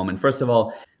ask at the moment. First of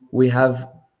all, we have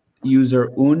user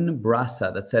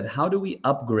Brasa that said, how do we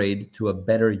upgrade to a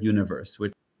better universe?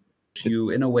 Which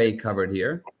you in a way covered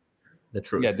here. The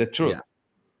truth. Yeah, the truth.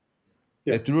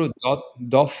 Yeah. The truth,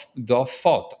 doth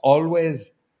thought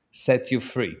always set you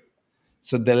free.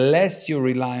 So the less you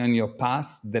rely on your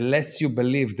past, the less you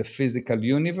believe the physical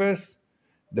universe,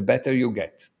 the better you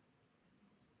get.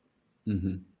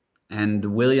 Mm-hmm. And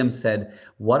William said,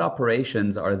 what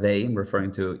operations are they,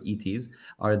 referring to ETs,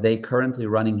 are they currently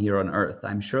running here on Earth?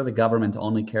 I'm sure the government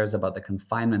only cares about the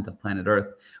confinement of planet Earth.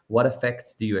 What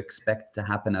effects do you expect to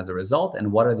happen as a result?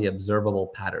 And what are the observable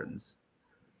patterns?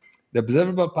 The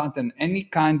observable pattern, any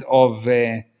kind of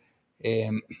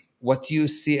what you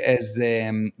see as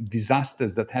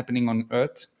disasters that happening on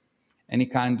Earth, any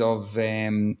kind of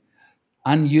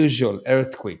unusual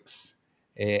earthquakes,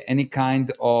 any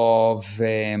kind of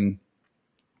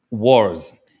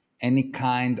wars, any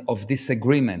kind of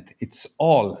disagreement, it's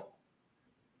all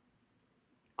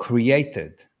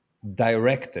created,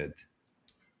 directed,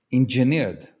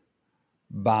 engineered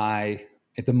by,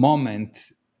 at the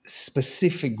moment,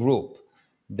 specific group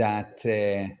that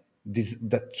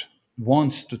that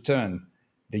wants to turn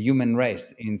the human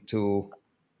race into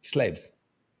slaves.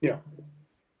 Yeah.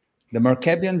 The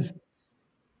Mercabians,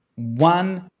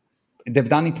 they've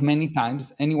done it many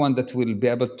times. Anyone that will be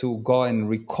able to go and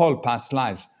recall past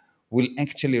lives will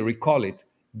actually recall it.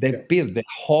 They built the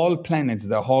whole planets,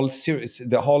 the whole series,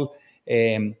 the whole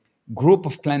group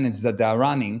of planets that they are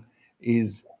running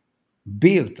is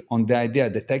built on the idea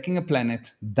that taking a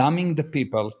planet, dumbing the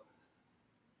people,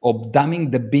 or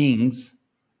dumbing the beings,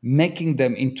 making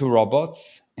them into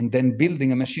robots, and then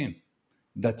building a machine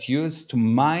that used to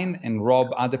mine and rob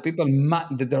other people.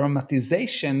 The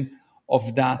dramatization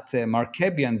of that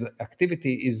Markabian's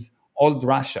activity is old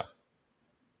Russia.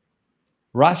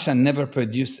 Russia never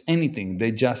produced anything.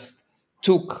 They just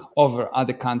took over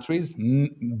other countries,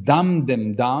 dumbed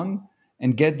them down,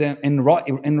 and get them and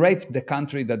raped the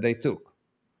country that they took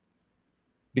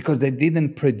because they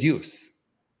didn't produce.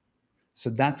 So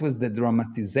that was the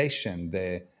dramatization,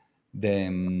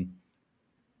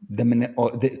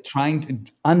 trying to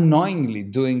unknowingly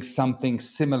doing something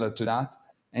similar to that,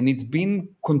 and it's been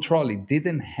controlled. It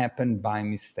didn't happen by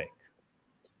mistake.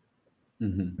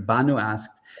 Banu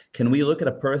asked, can we look at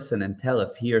a person and tell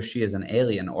if he or she is an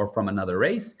alien or from another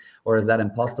race, or is that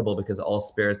impossible because all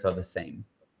spirits are the same?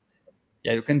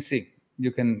 Yeah, you can see.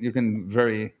 You can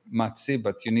very much see,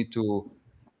 but you need to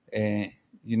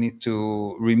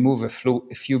remove a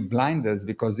few blinders,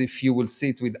 because if you will see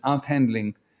it without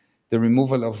handling the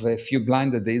removal of a few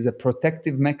blinders, there is a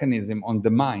protective mechanism on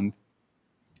the mind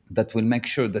that will make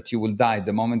sure that you will die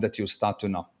the moment that you start to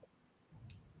know.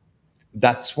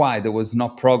 That's why there was no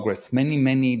progress.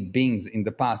 Many beings in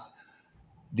the past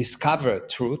discovered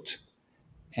truth,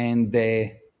 and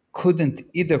they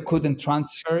couldn't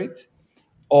transfer it,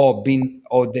 or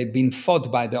they've been fought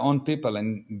by their own people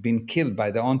and been killed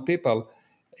by their own people,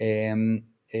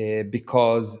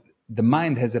 because the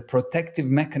mind has a protective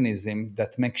mechanism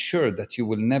that makes sure that you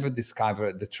will never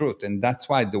discover the truth. And that's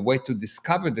why the way to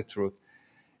discover the truth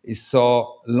is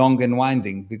so long and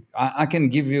winding. I can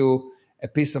give you a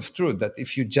piece of truth that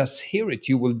if you just hear it,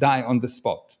 you will die on the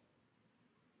spot.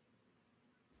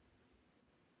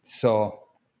 So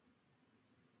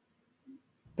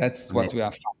that's what we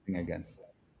are fighting against.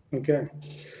 Okay.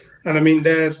 And I mean,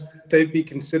 they'd be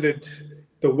considered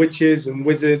the witches and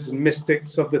wizards and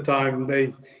mystics of the time.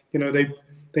 They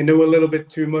knew a little bit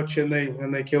too much, and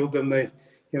they killed them. They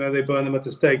burned them at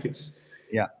the stake. It's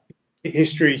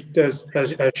history has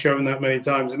shown that many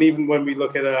times. And even when we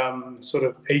look at sort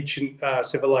of ancient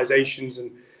civilizations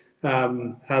and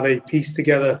how they piece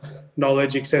together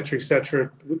knowledge,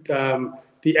 etc.,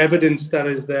 the evidence that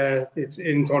is there, it's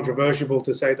incontrovertible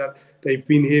to say that they've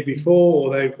been here before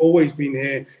or they've always been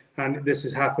here, and this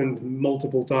has happened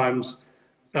multiple times,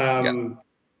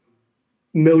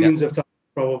 millions of times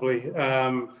probably,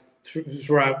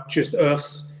 throughout just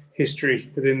Earth's history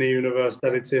within the universe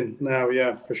that it's in now.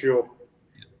 Yeah, for sure.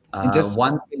 And just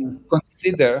one thing,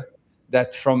 consider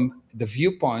that from the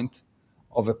viewpoint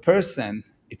of a person,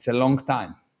 it's a long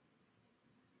time.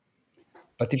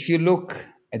 But if you look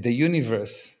at the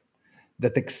universe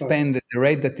that expands at the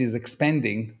rate that is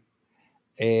expanding,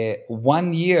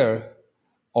 1 year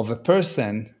of a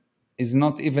person is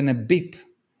not even a beep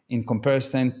in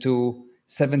comparison to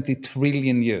 70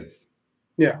 trillion years.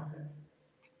 Yeah.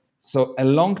 So a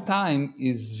long time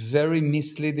is very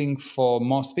misleading for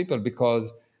most people,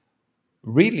 because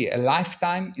really a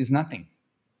lifetime is nothing.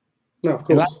 No, of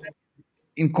course.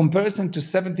 In comparison to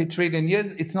 70 trillion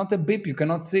years, it's not a beep. You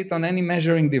cannot see it on any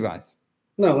measuring device.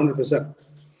 No, 100%.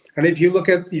 And if you look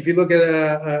at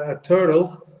a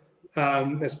turtle,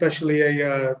 especially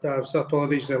a South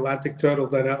Polynesian Atlantic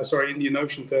turtle, Indian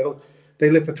Ocean turtle, they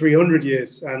live for 300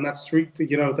 years, and that's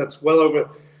that's well over,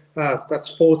 that's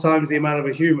 4 times the amount of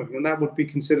a human, and that would be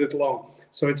considered long.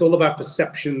 So it's all about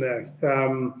perception there.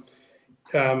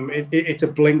 It's a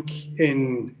blink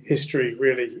in history,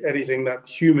 really. Anything that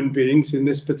human beings in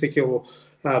this particular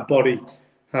body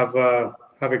have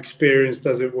experienced,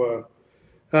 as it were.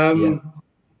 So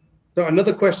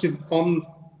another question on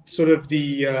sort of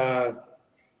the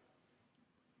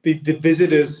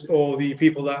visitors, or the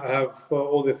people that have,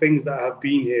 or the things that have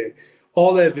been here.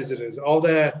 Are there visitors? Are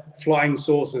there flying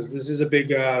saucers? This is a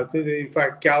big. In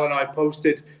fact, Gal and I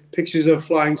posted pictures of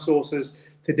flying saucers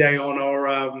today on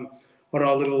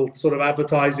our little sort of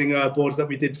advertising boards that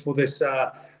we did for this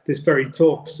this very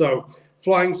talk. So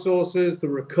flying saucers, the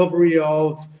recovery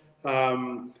of.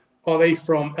 Are they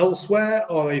from elsewhere?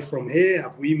 Are they from here?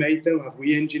 Have we made them? Have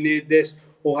we engineered this?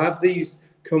 Or have these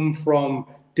come from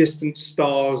distant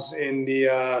stars in the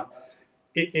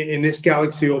in this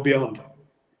galaxy or beyond?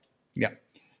 Yeah.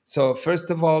 So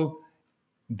first of all,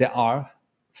 there are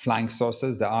flying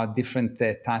saucers. There are different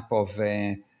type of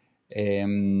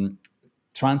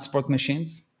transport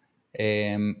machines,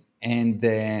 and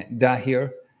they're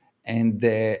here. And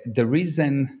the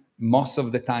reason most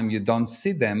of the time you don't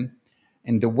see them,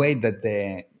 and the way that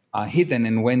they are hidden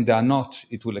and when they are not,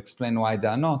 it will explain why they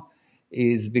are not,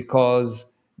 is because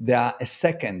they are a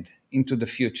second into the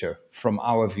future from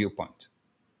our viewpoint.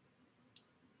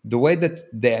 The way that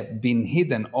they've been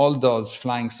hidden, all those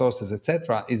flying saucers,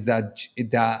 etc., is that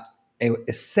they are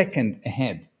a second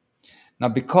ahead. Now,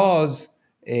 because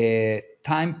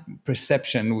time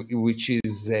perception, which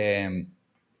is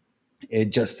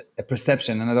just a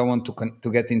perception, and I don't want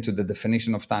to get into the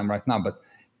definition of time right now, but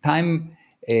time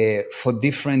for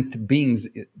different beings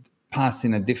pass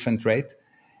in a different rate.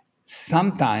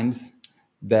 Sometimes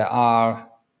there are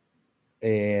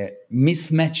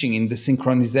mismatching in the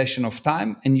synchronization of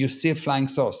time, and you see a flying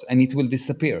saucer, and it will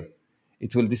disappear.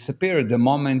 It will disappear the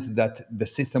moment that the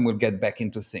system will get back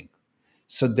into sync.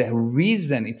 So the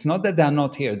reason, it's not that they're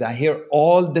not here, they're here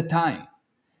all the time.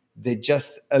 They're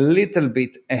just a little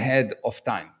bit ahead of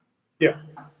time. Yeah.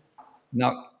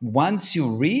 Now, once you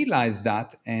realize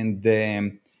that, and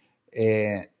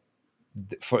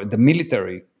for the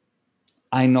military,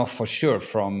 I know for sure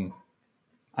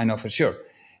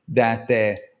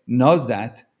that knows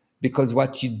that, because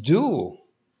what you do,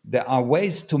 there are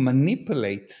ways to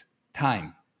manipulate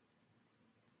time.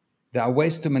 There are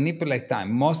ways to manipulate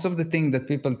time. Most of the things that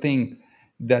people think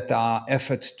that are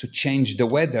efforts to change the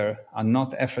weather are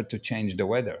not effort to change the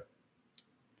weather.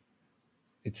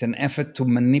 It's an effort to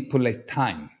manipulate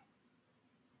time.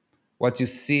 What you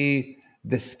see,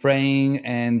 the spraying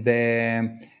and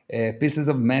the pieces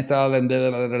of metal and blah,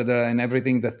 blah, blah, blah, and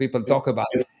everything that people talk about,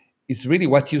 is really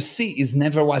what you see is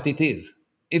never what it is.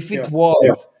 If it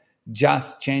was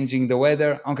just changing the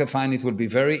weather, okay, fine, it will be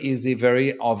very easy,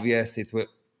 very obvious. It will.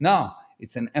 No,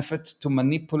 it's an effort to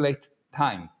manipulate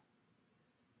time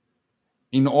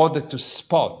in order to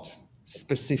spot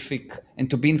specific and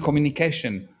to be in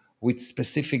communication with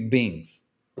specific beings.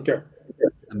 Okay.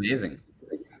 Amazing.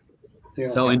 Yeah.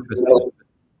 So interesting.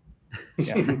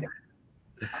 Yeah.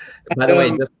 By the way,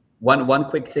 just one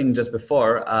quick thing just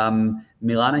before.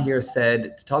 Milana here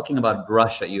said, talking about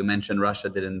Russia, you mentioned Russia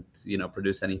didn't,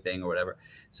 produce anything or whatever.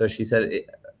 So she said,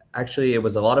 actually, it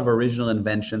was a lot of original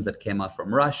inventions that came out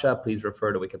from Russia. Please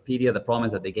refer to Wikipedia. The problem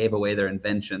is that they gave away their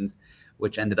inventions,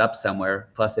 which ended up somewhere.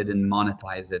 Plus, they didn't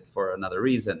monetize it for another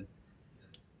reason.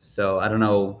 So I don't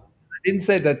know. I didn't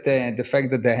say that the fact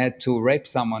that they had to rape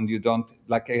someone, you don't,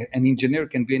 like an engineer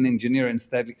can be an engineer and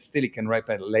still he can rape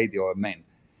a lady or a man.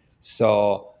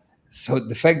 So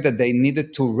the fact that they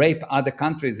needed to rape other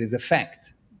countries is a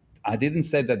fact. I didn't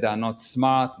say that they are not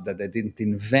smart, that they didn't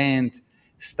invent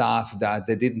stuff, that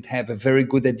they didn't have a very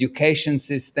good education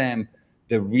system.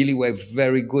 They really were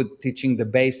very good teaching the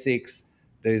basics.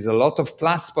 There is a lot of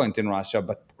plus point in Russia,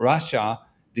 but Russia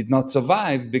did not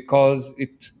survive because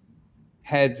it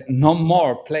had no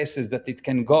more places that it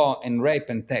can go and rape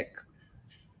and take.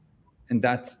 And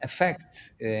that's a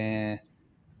fact.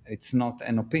 It's not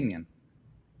an opinion.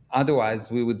 Otherwise,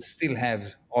 we would still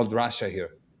have old Russia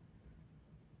here.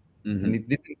 Mm-hmm. And it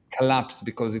didn't collapse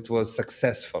because it was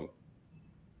successful.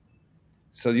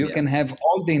 So you can have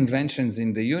all the inventions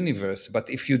in the universe, but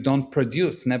if you don't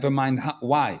produce, never mind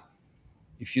why.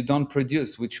 If you don't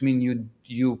produce, which means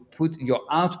you put your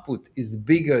output is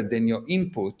bigger than your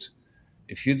input.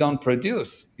 If you don't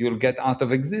produce, you'll get out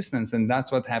of existence. And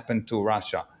that's what happened to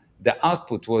Russia. The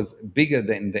output was bigger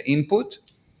than the input.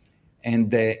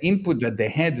 And the input that they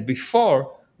had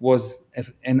before was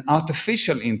an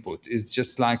artificial input. It's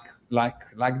just like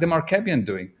the Markabian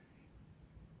doing,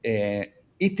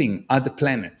 eating other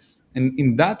planets. And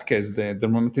in that case, the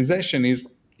monetization is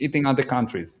eating other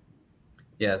countries.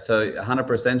 Yeah, so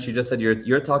 100%. She just said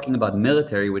you're talking about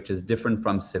military, which is different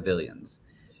from civilians.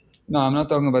 No, I'm not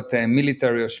talking about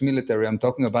military or schmilitary. I'm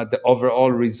talking about the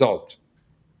overall result.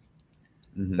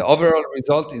 Mm-hmm. The overall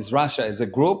result is Russia as a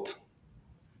group.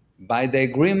 By the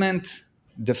agreement,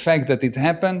 the fact that it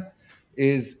happened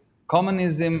is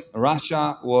communism.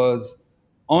 Russia was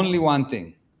only one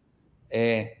thing.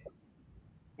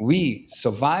 We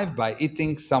survive by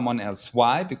eating someone else.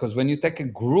 Why? Because when you take a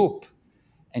group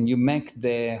and you make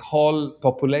the whole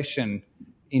population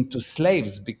into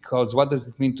slaves, because what does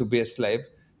it mean to be a slave?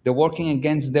 They're working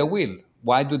against their will.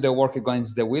 Why do they work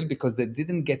against their will? Because they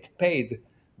didn't get paid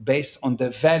based on the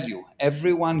value.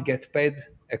 Everyone gets paid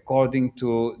according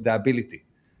to the ability.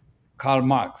 Karl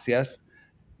Marx, yes?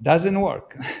 Doesn't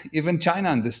work. Even China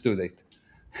understood it.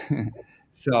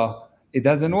 So it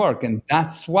doesn't work. And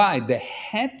that's why they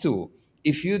had to.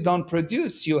 If you don't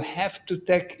produce, you have to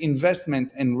take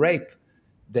investment and rape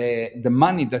the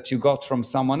money that you got from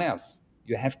someone else.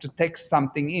 You have to take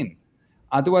something in.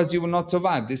 Otherwise, you will not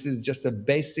survive. This is just a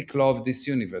basic law of this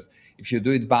universe. If you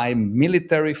do it by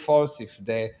military force, if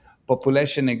the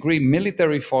population agree,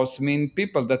 military force means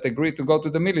people that agree to go to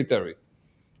the military.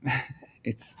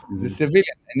 It's the civilian.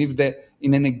 And if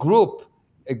in a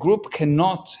group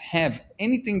cannot have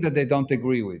anything that they don't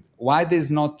agree with. Why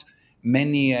there's not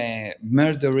many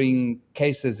murdering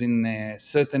cases in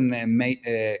certain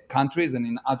countries, and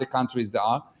in other countries there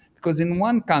are? Because in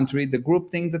one country, the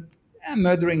group think that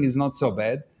murdering is not so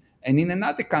bad. And in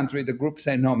another country, the group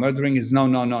say, no, murdering is no,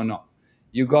 no, no, no.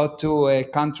 You go to a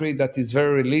country that is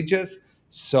very religious,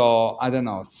 so I don't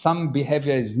know, some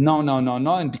behavior is no, no, no,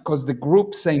 no. And because the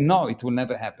group say no, it will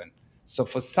never happen. So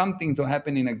for something to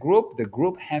happen in a group, the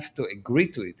group have to agree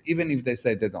to it, even if they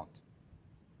say they don't.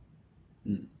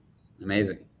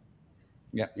 Amazing.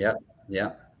 Yeah. Yeah.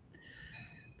 Yeah.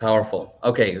 Powerful.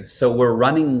 Okay, so we're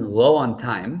running low on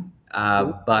time.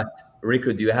 But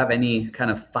Riku, do you have any kind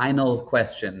of final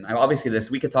question? Obviously,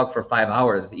 we could talk for 5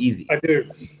 hours easy. I do.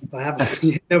 I have.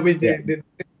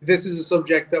 This is a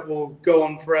subject that will go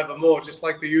on forevermore, just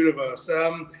like the universe.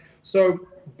 So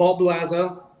Bob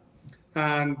Lazar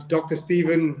and Dr.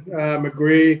 Stephen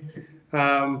McGree,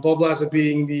 Bob Lazar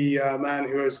being the man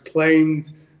who has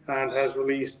claimed and has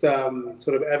released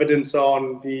sort of evidence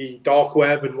on the dark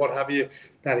web and what have you,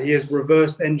 that he has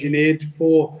reverse engineered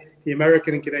for the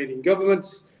American and Canadian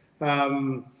governments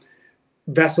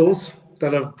vessels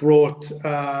that have brought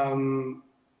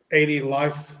alien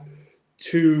life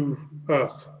to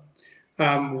Earth.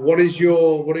 What is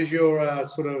your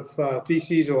sort of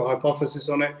thesis or hypothesis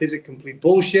on it? Is it complete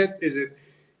bullshit? Is it,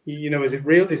 is it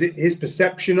real? Is it his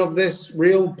perception of this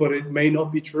real, but it may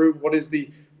not be true? What is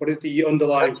the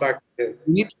underlying factor here?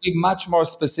 We need to be much more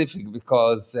specific,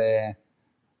 because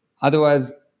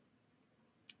otherwise,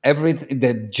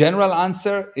 the general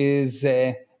answer is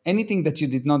anything that you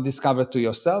did not discover to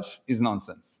yourself is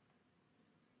nonsense,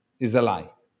 is a lie.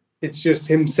 It's just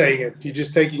him saying it. You're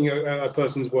just taking a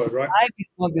person's word, right? I did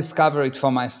not discover it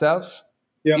for myself.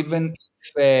 Yep. Even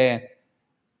if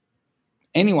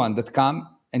anyone that come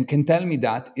and can tell me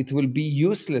that, it will be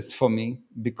useless for me,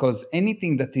 because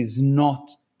anything that is not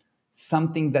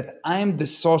something that I am the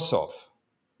source of,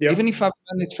 Yep. even if I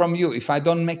learn it from you, if I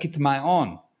don't make it my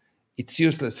own, it's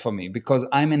useless for me, because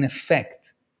I'm an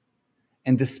effect.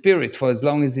 And the spirit, for as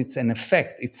long as it's an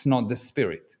effect, it's not the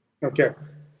spirit. Okay.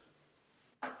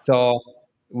 So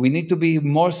we need to be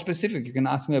more specific. You can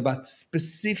ask me about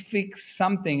specific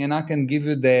something, and I can give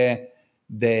you the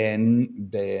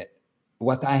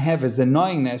what I have as a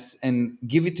knowingness, and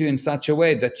give it to you in such a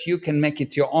way that you can make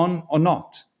it your own or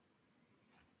not.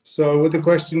 So would the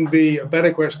question be, a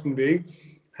better question be,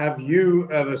 have you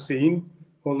ever seen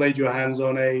or laid your hands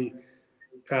on a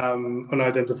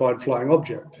unidentified flying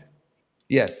object?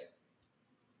 Yes.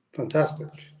 Fantastic.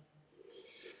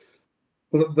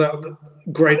 Well,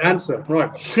 great answer.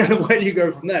 Right. Where do you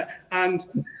go from there? And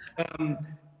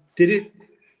did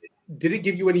it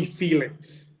give you any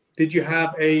feelings? Did you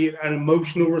have an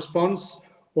emotional response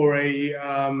or a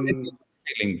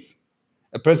feelings?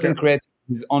 A person creates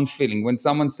his own feeling. When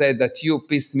someone said that you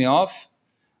piss me off,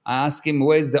 I ask him,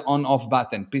 where's the on-off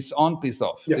button? Piss on, piss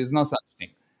off. Yeah. There's no such thing.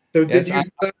 So did you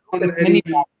turn on any?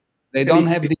 They don't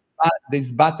have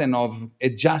this button of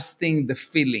adjusting the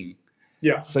feeling.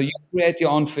 Yeah. So you create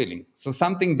your own feeling. So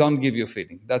something don't give you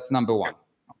feeling. That's number one.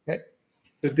 Okay.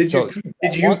 So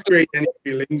did you create any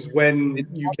feelings when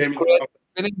you came into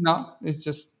feeling? No, it's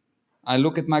just I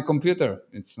look at my computer.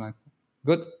 It's like,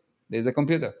 good. There's a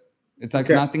computer. It's like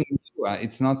nothing new.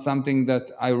 It's not something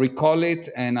that I recall it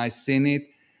and I seen it,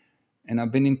 and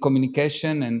I've been in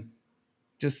communication and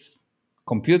just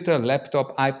computer,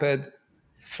 laptop, iPad,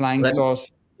 flying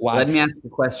sauce. Wife. Let me ask a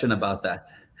question about that.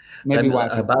 Maybe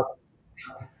wife.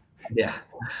 Yeah,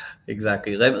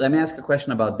 exactly. Let me ask a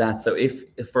question about that. So if,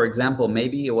 for example,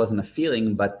 maybe it wasn't a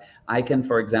feeling, but I can,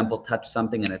 for example, touch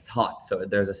something and it's hot. So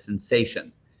there's a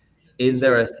sensation. Is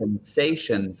there a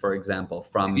sensation, for example,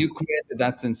 from... You created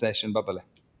that sensation, Babale.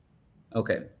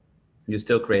 Okay. You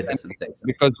still create the sensation.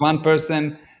 Because one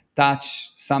person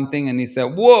touched something and he said,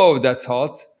 whoa, that's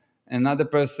hot. Another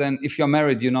person, if you're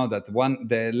married, you know that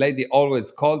the lady always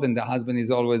cold and the husband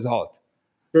is always hot.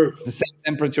 True. It's the same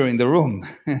temperature in the room.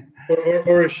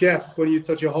 or a chef, when you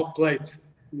touch a hot plate,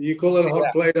 you call it a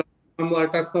hot plate. I'm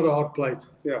like, that's not a hot plate.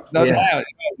 Yeah. Hot.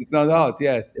 It's not hot.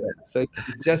 Yes. Yeah. So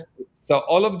it's just, so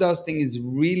all of those things is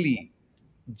really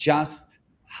just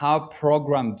how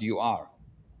programmed you are.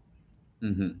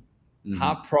 Mm-hmm. Mm-hmm.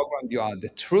 How programmed you are. The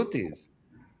truth is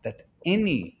that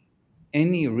any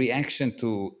reaction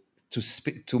to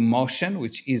motion,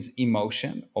 which is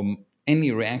emotion, or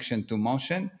any reaction to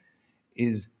motion,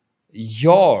 is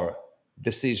your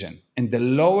decision. And the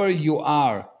lower you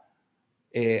are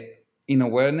in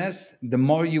awareness, the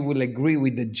more you will agree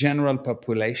with the general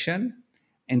population,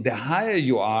 and the higher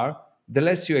you are, the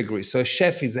less you agree. So a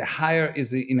chef is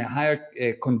in a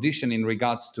higher condition in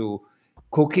regards to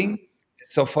cooking.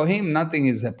 So for him, nothing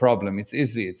is a problem. It's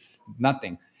easy. It's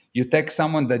nothing. You take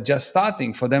someone that just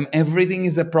starting, for them, everything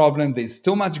is a problem. There's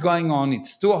too much going on.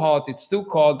 It's too hot. It's too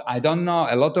cold. I don't know.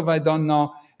 A lot of I don't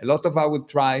know. A lot of I would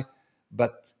try.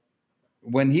 But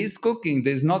when he's cooking,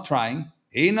 there's no trying.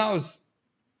 He knows.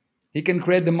 He can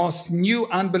create the most new,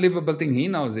 unbelievable thing. He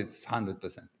knows it's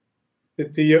 100%.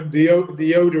 The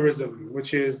odorism,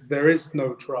 which is there is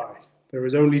no try. There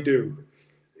is only do.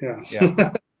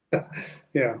 Yeah.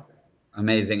 Yeah.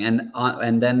 Amazing.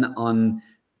 And then on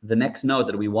the next note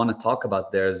that we want to talk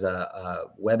about, there's a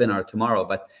webinar tomorrow,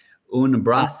 but Un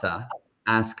Brasa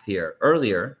asked here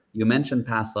earlier. You mentioned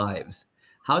past lives.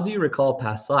 How do you recall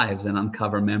past lives and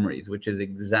uncover memories, which is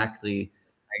exactly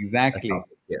the Exactly.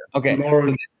 topic here. Okay, Tomorrow. so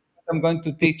this is what I'm going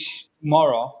to teach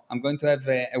tomorrow. I'm going to have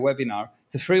a webinar.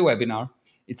 It's a free webinar.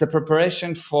 It's a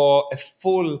preparation for a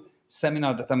full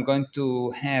seminar that I'm going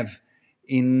to have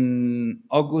in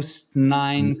August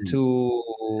 9 to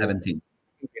 17.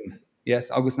 yes,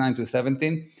 August 9 to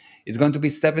 17. It's going to be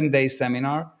 7-day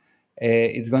seminar.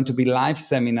 It's going to be live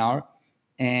seminar.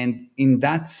 And in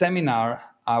that seminar,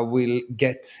 I will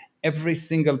get every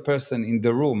single person in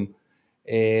the room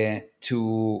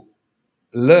to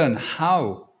learn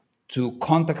how to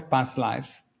contact past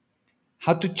lives,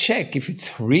 how to check if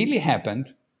it's really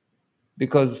happened.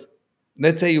 Because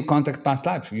let's say you contact past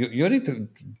life,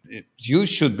 you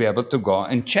should be able to go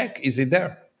and check, is it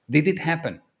there? Did it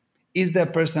happen? Is there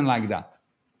a person like that?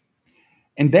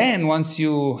 And then once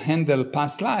you handle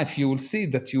past life, you will see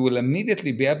that you will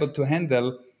immediately be able to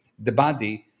handle the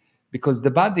body, because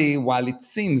the body, while it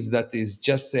seems that is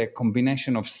just a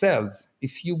combination of cells,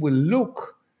 if you will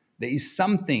look, there is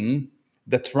something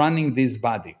that running this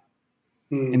body.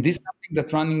 And this something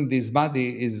that running this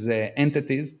body is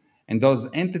entities. And those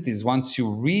entities, once you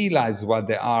realize what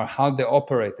they are, how they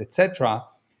operate, etc.,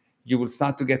 you will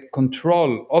start to get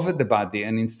control over the body.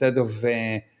 And instead of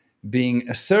being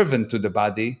a servant to the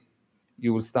body,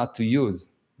 you will start to use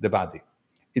the body.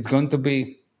 It's going to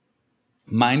be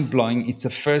mind-blowing. It's a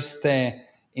first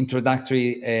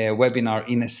introductory webinar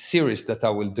in a series that I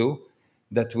will do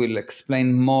that will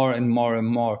explain more and more and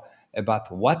more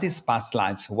about what is past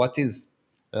lives, what is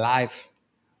life,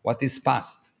 what is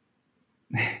past.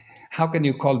 How can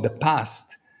you call the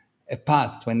past a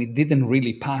past when it didn't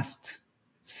really pass?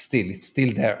 Still, it's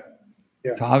still there.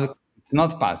 Yeah. So how it's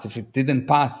not past? If it didn't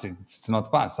pass, it's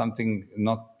not past. Something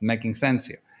not making sense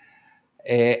here,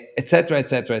 etc.,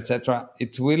 etc., etc.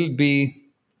 It will be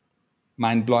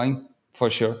mind blowing for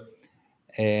sure,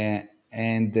 and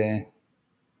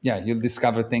yeah, you'll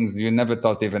discover things you never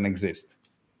thought even exist.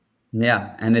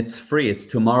 Yeah, and it's free. It's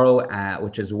tomorrow,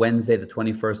 which is Wednesday, the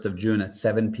 21st of June at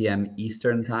 7 p.m.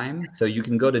 Eastern time. So you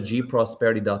can go to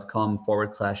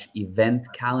gprosperity.com/event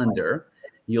calendar.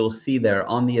 You'll see there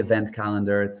on the event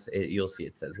calendar, you'll see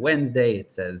it says Wednesday,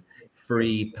 it says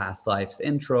free past lives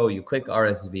intro. You click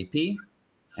RSVP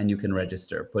and you can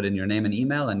register. Put in your name and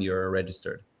email and you're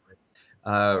registered.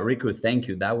 Riku, thank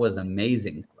you. That was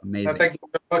amazing. Amazing. Thank you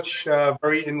very much.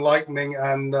 Very enlightening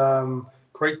and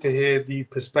great to hear the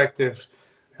perspective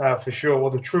for sure, or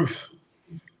the truth,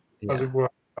 as Yeah. it were.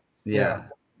 Yeah.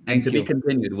 Thank And to be you.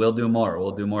 continued. We'll do more.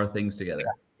 We'll do more things together.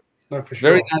 No, for sure.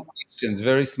 Very nice questions.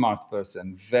 Very smart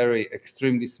person. Very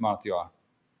extremely smart you are.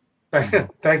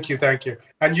 Thank you, thank you,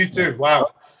 and you too.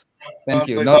 Wow. Thank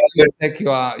you. Not a mistake. You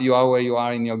are where you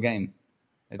are in your game.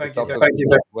 At the Thank you, top of thank the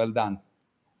game. Well done.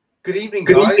 Good evening,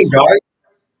 guys.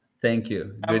 Thank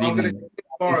you. I'm Good going to evening.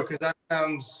 tomorrow because that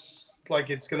sounds like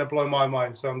it's going to blow my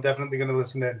mind. So I'm definitely going to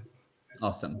listen in.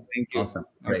 Awesome. Thank you. Awesome.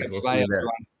 Great. Okay, We'll bye, see you there.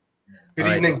 everyone. Good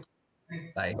All right. evening.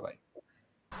 Bye. Bye-bye.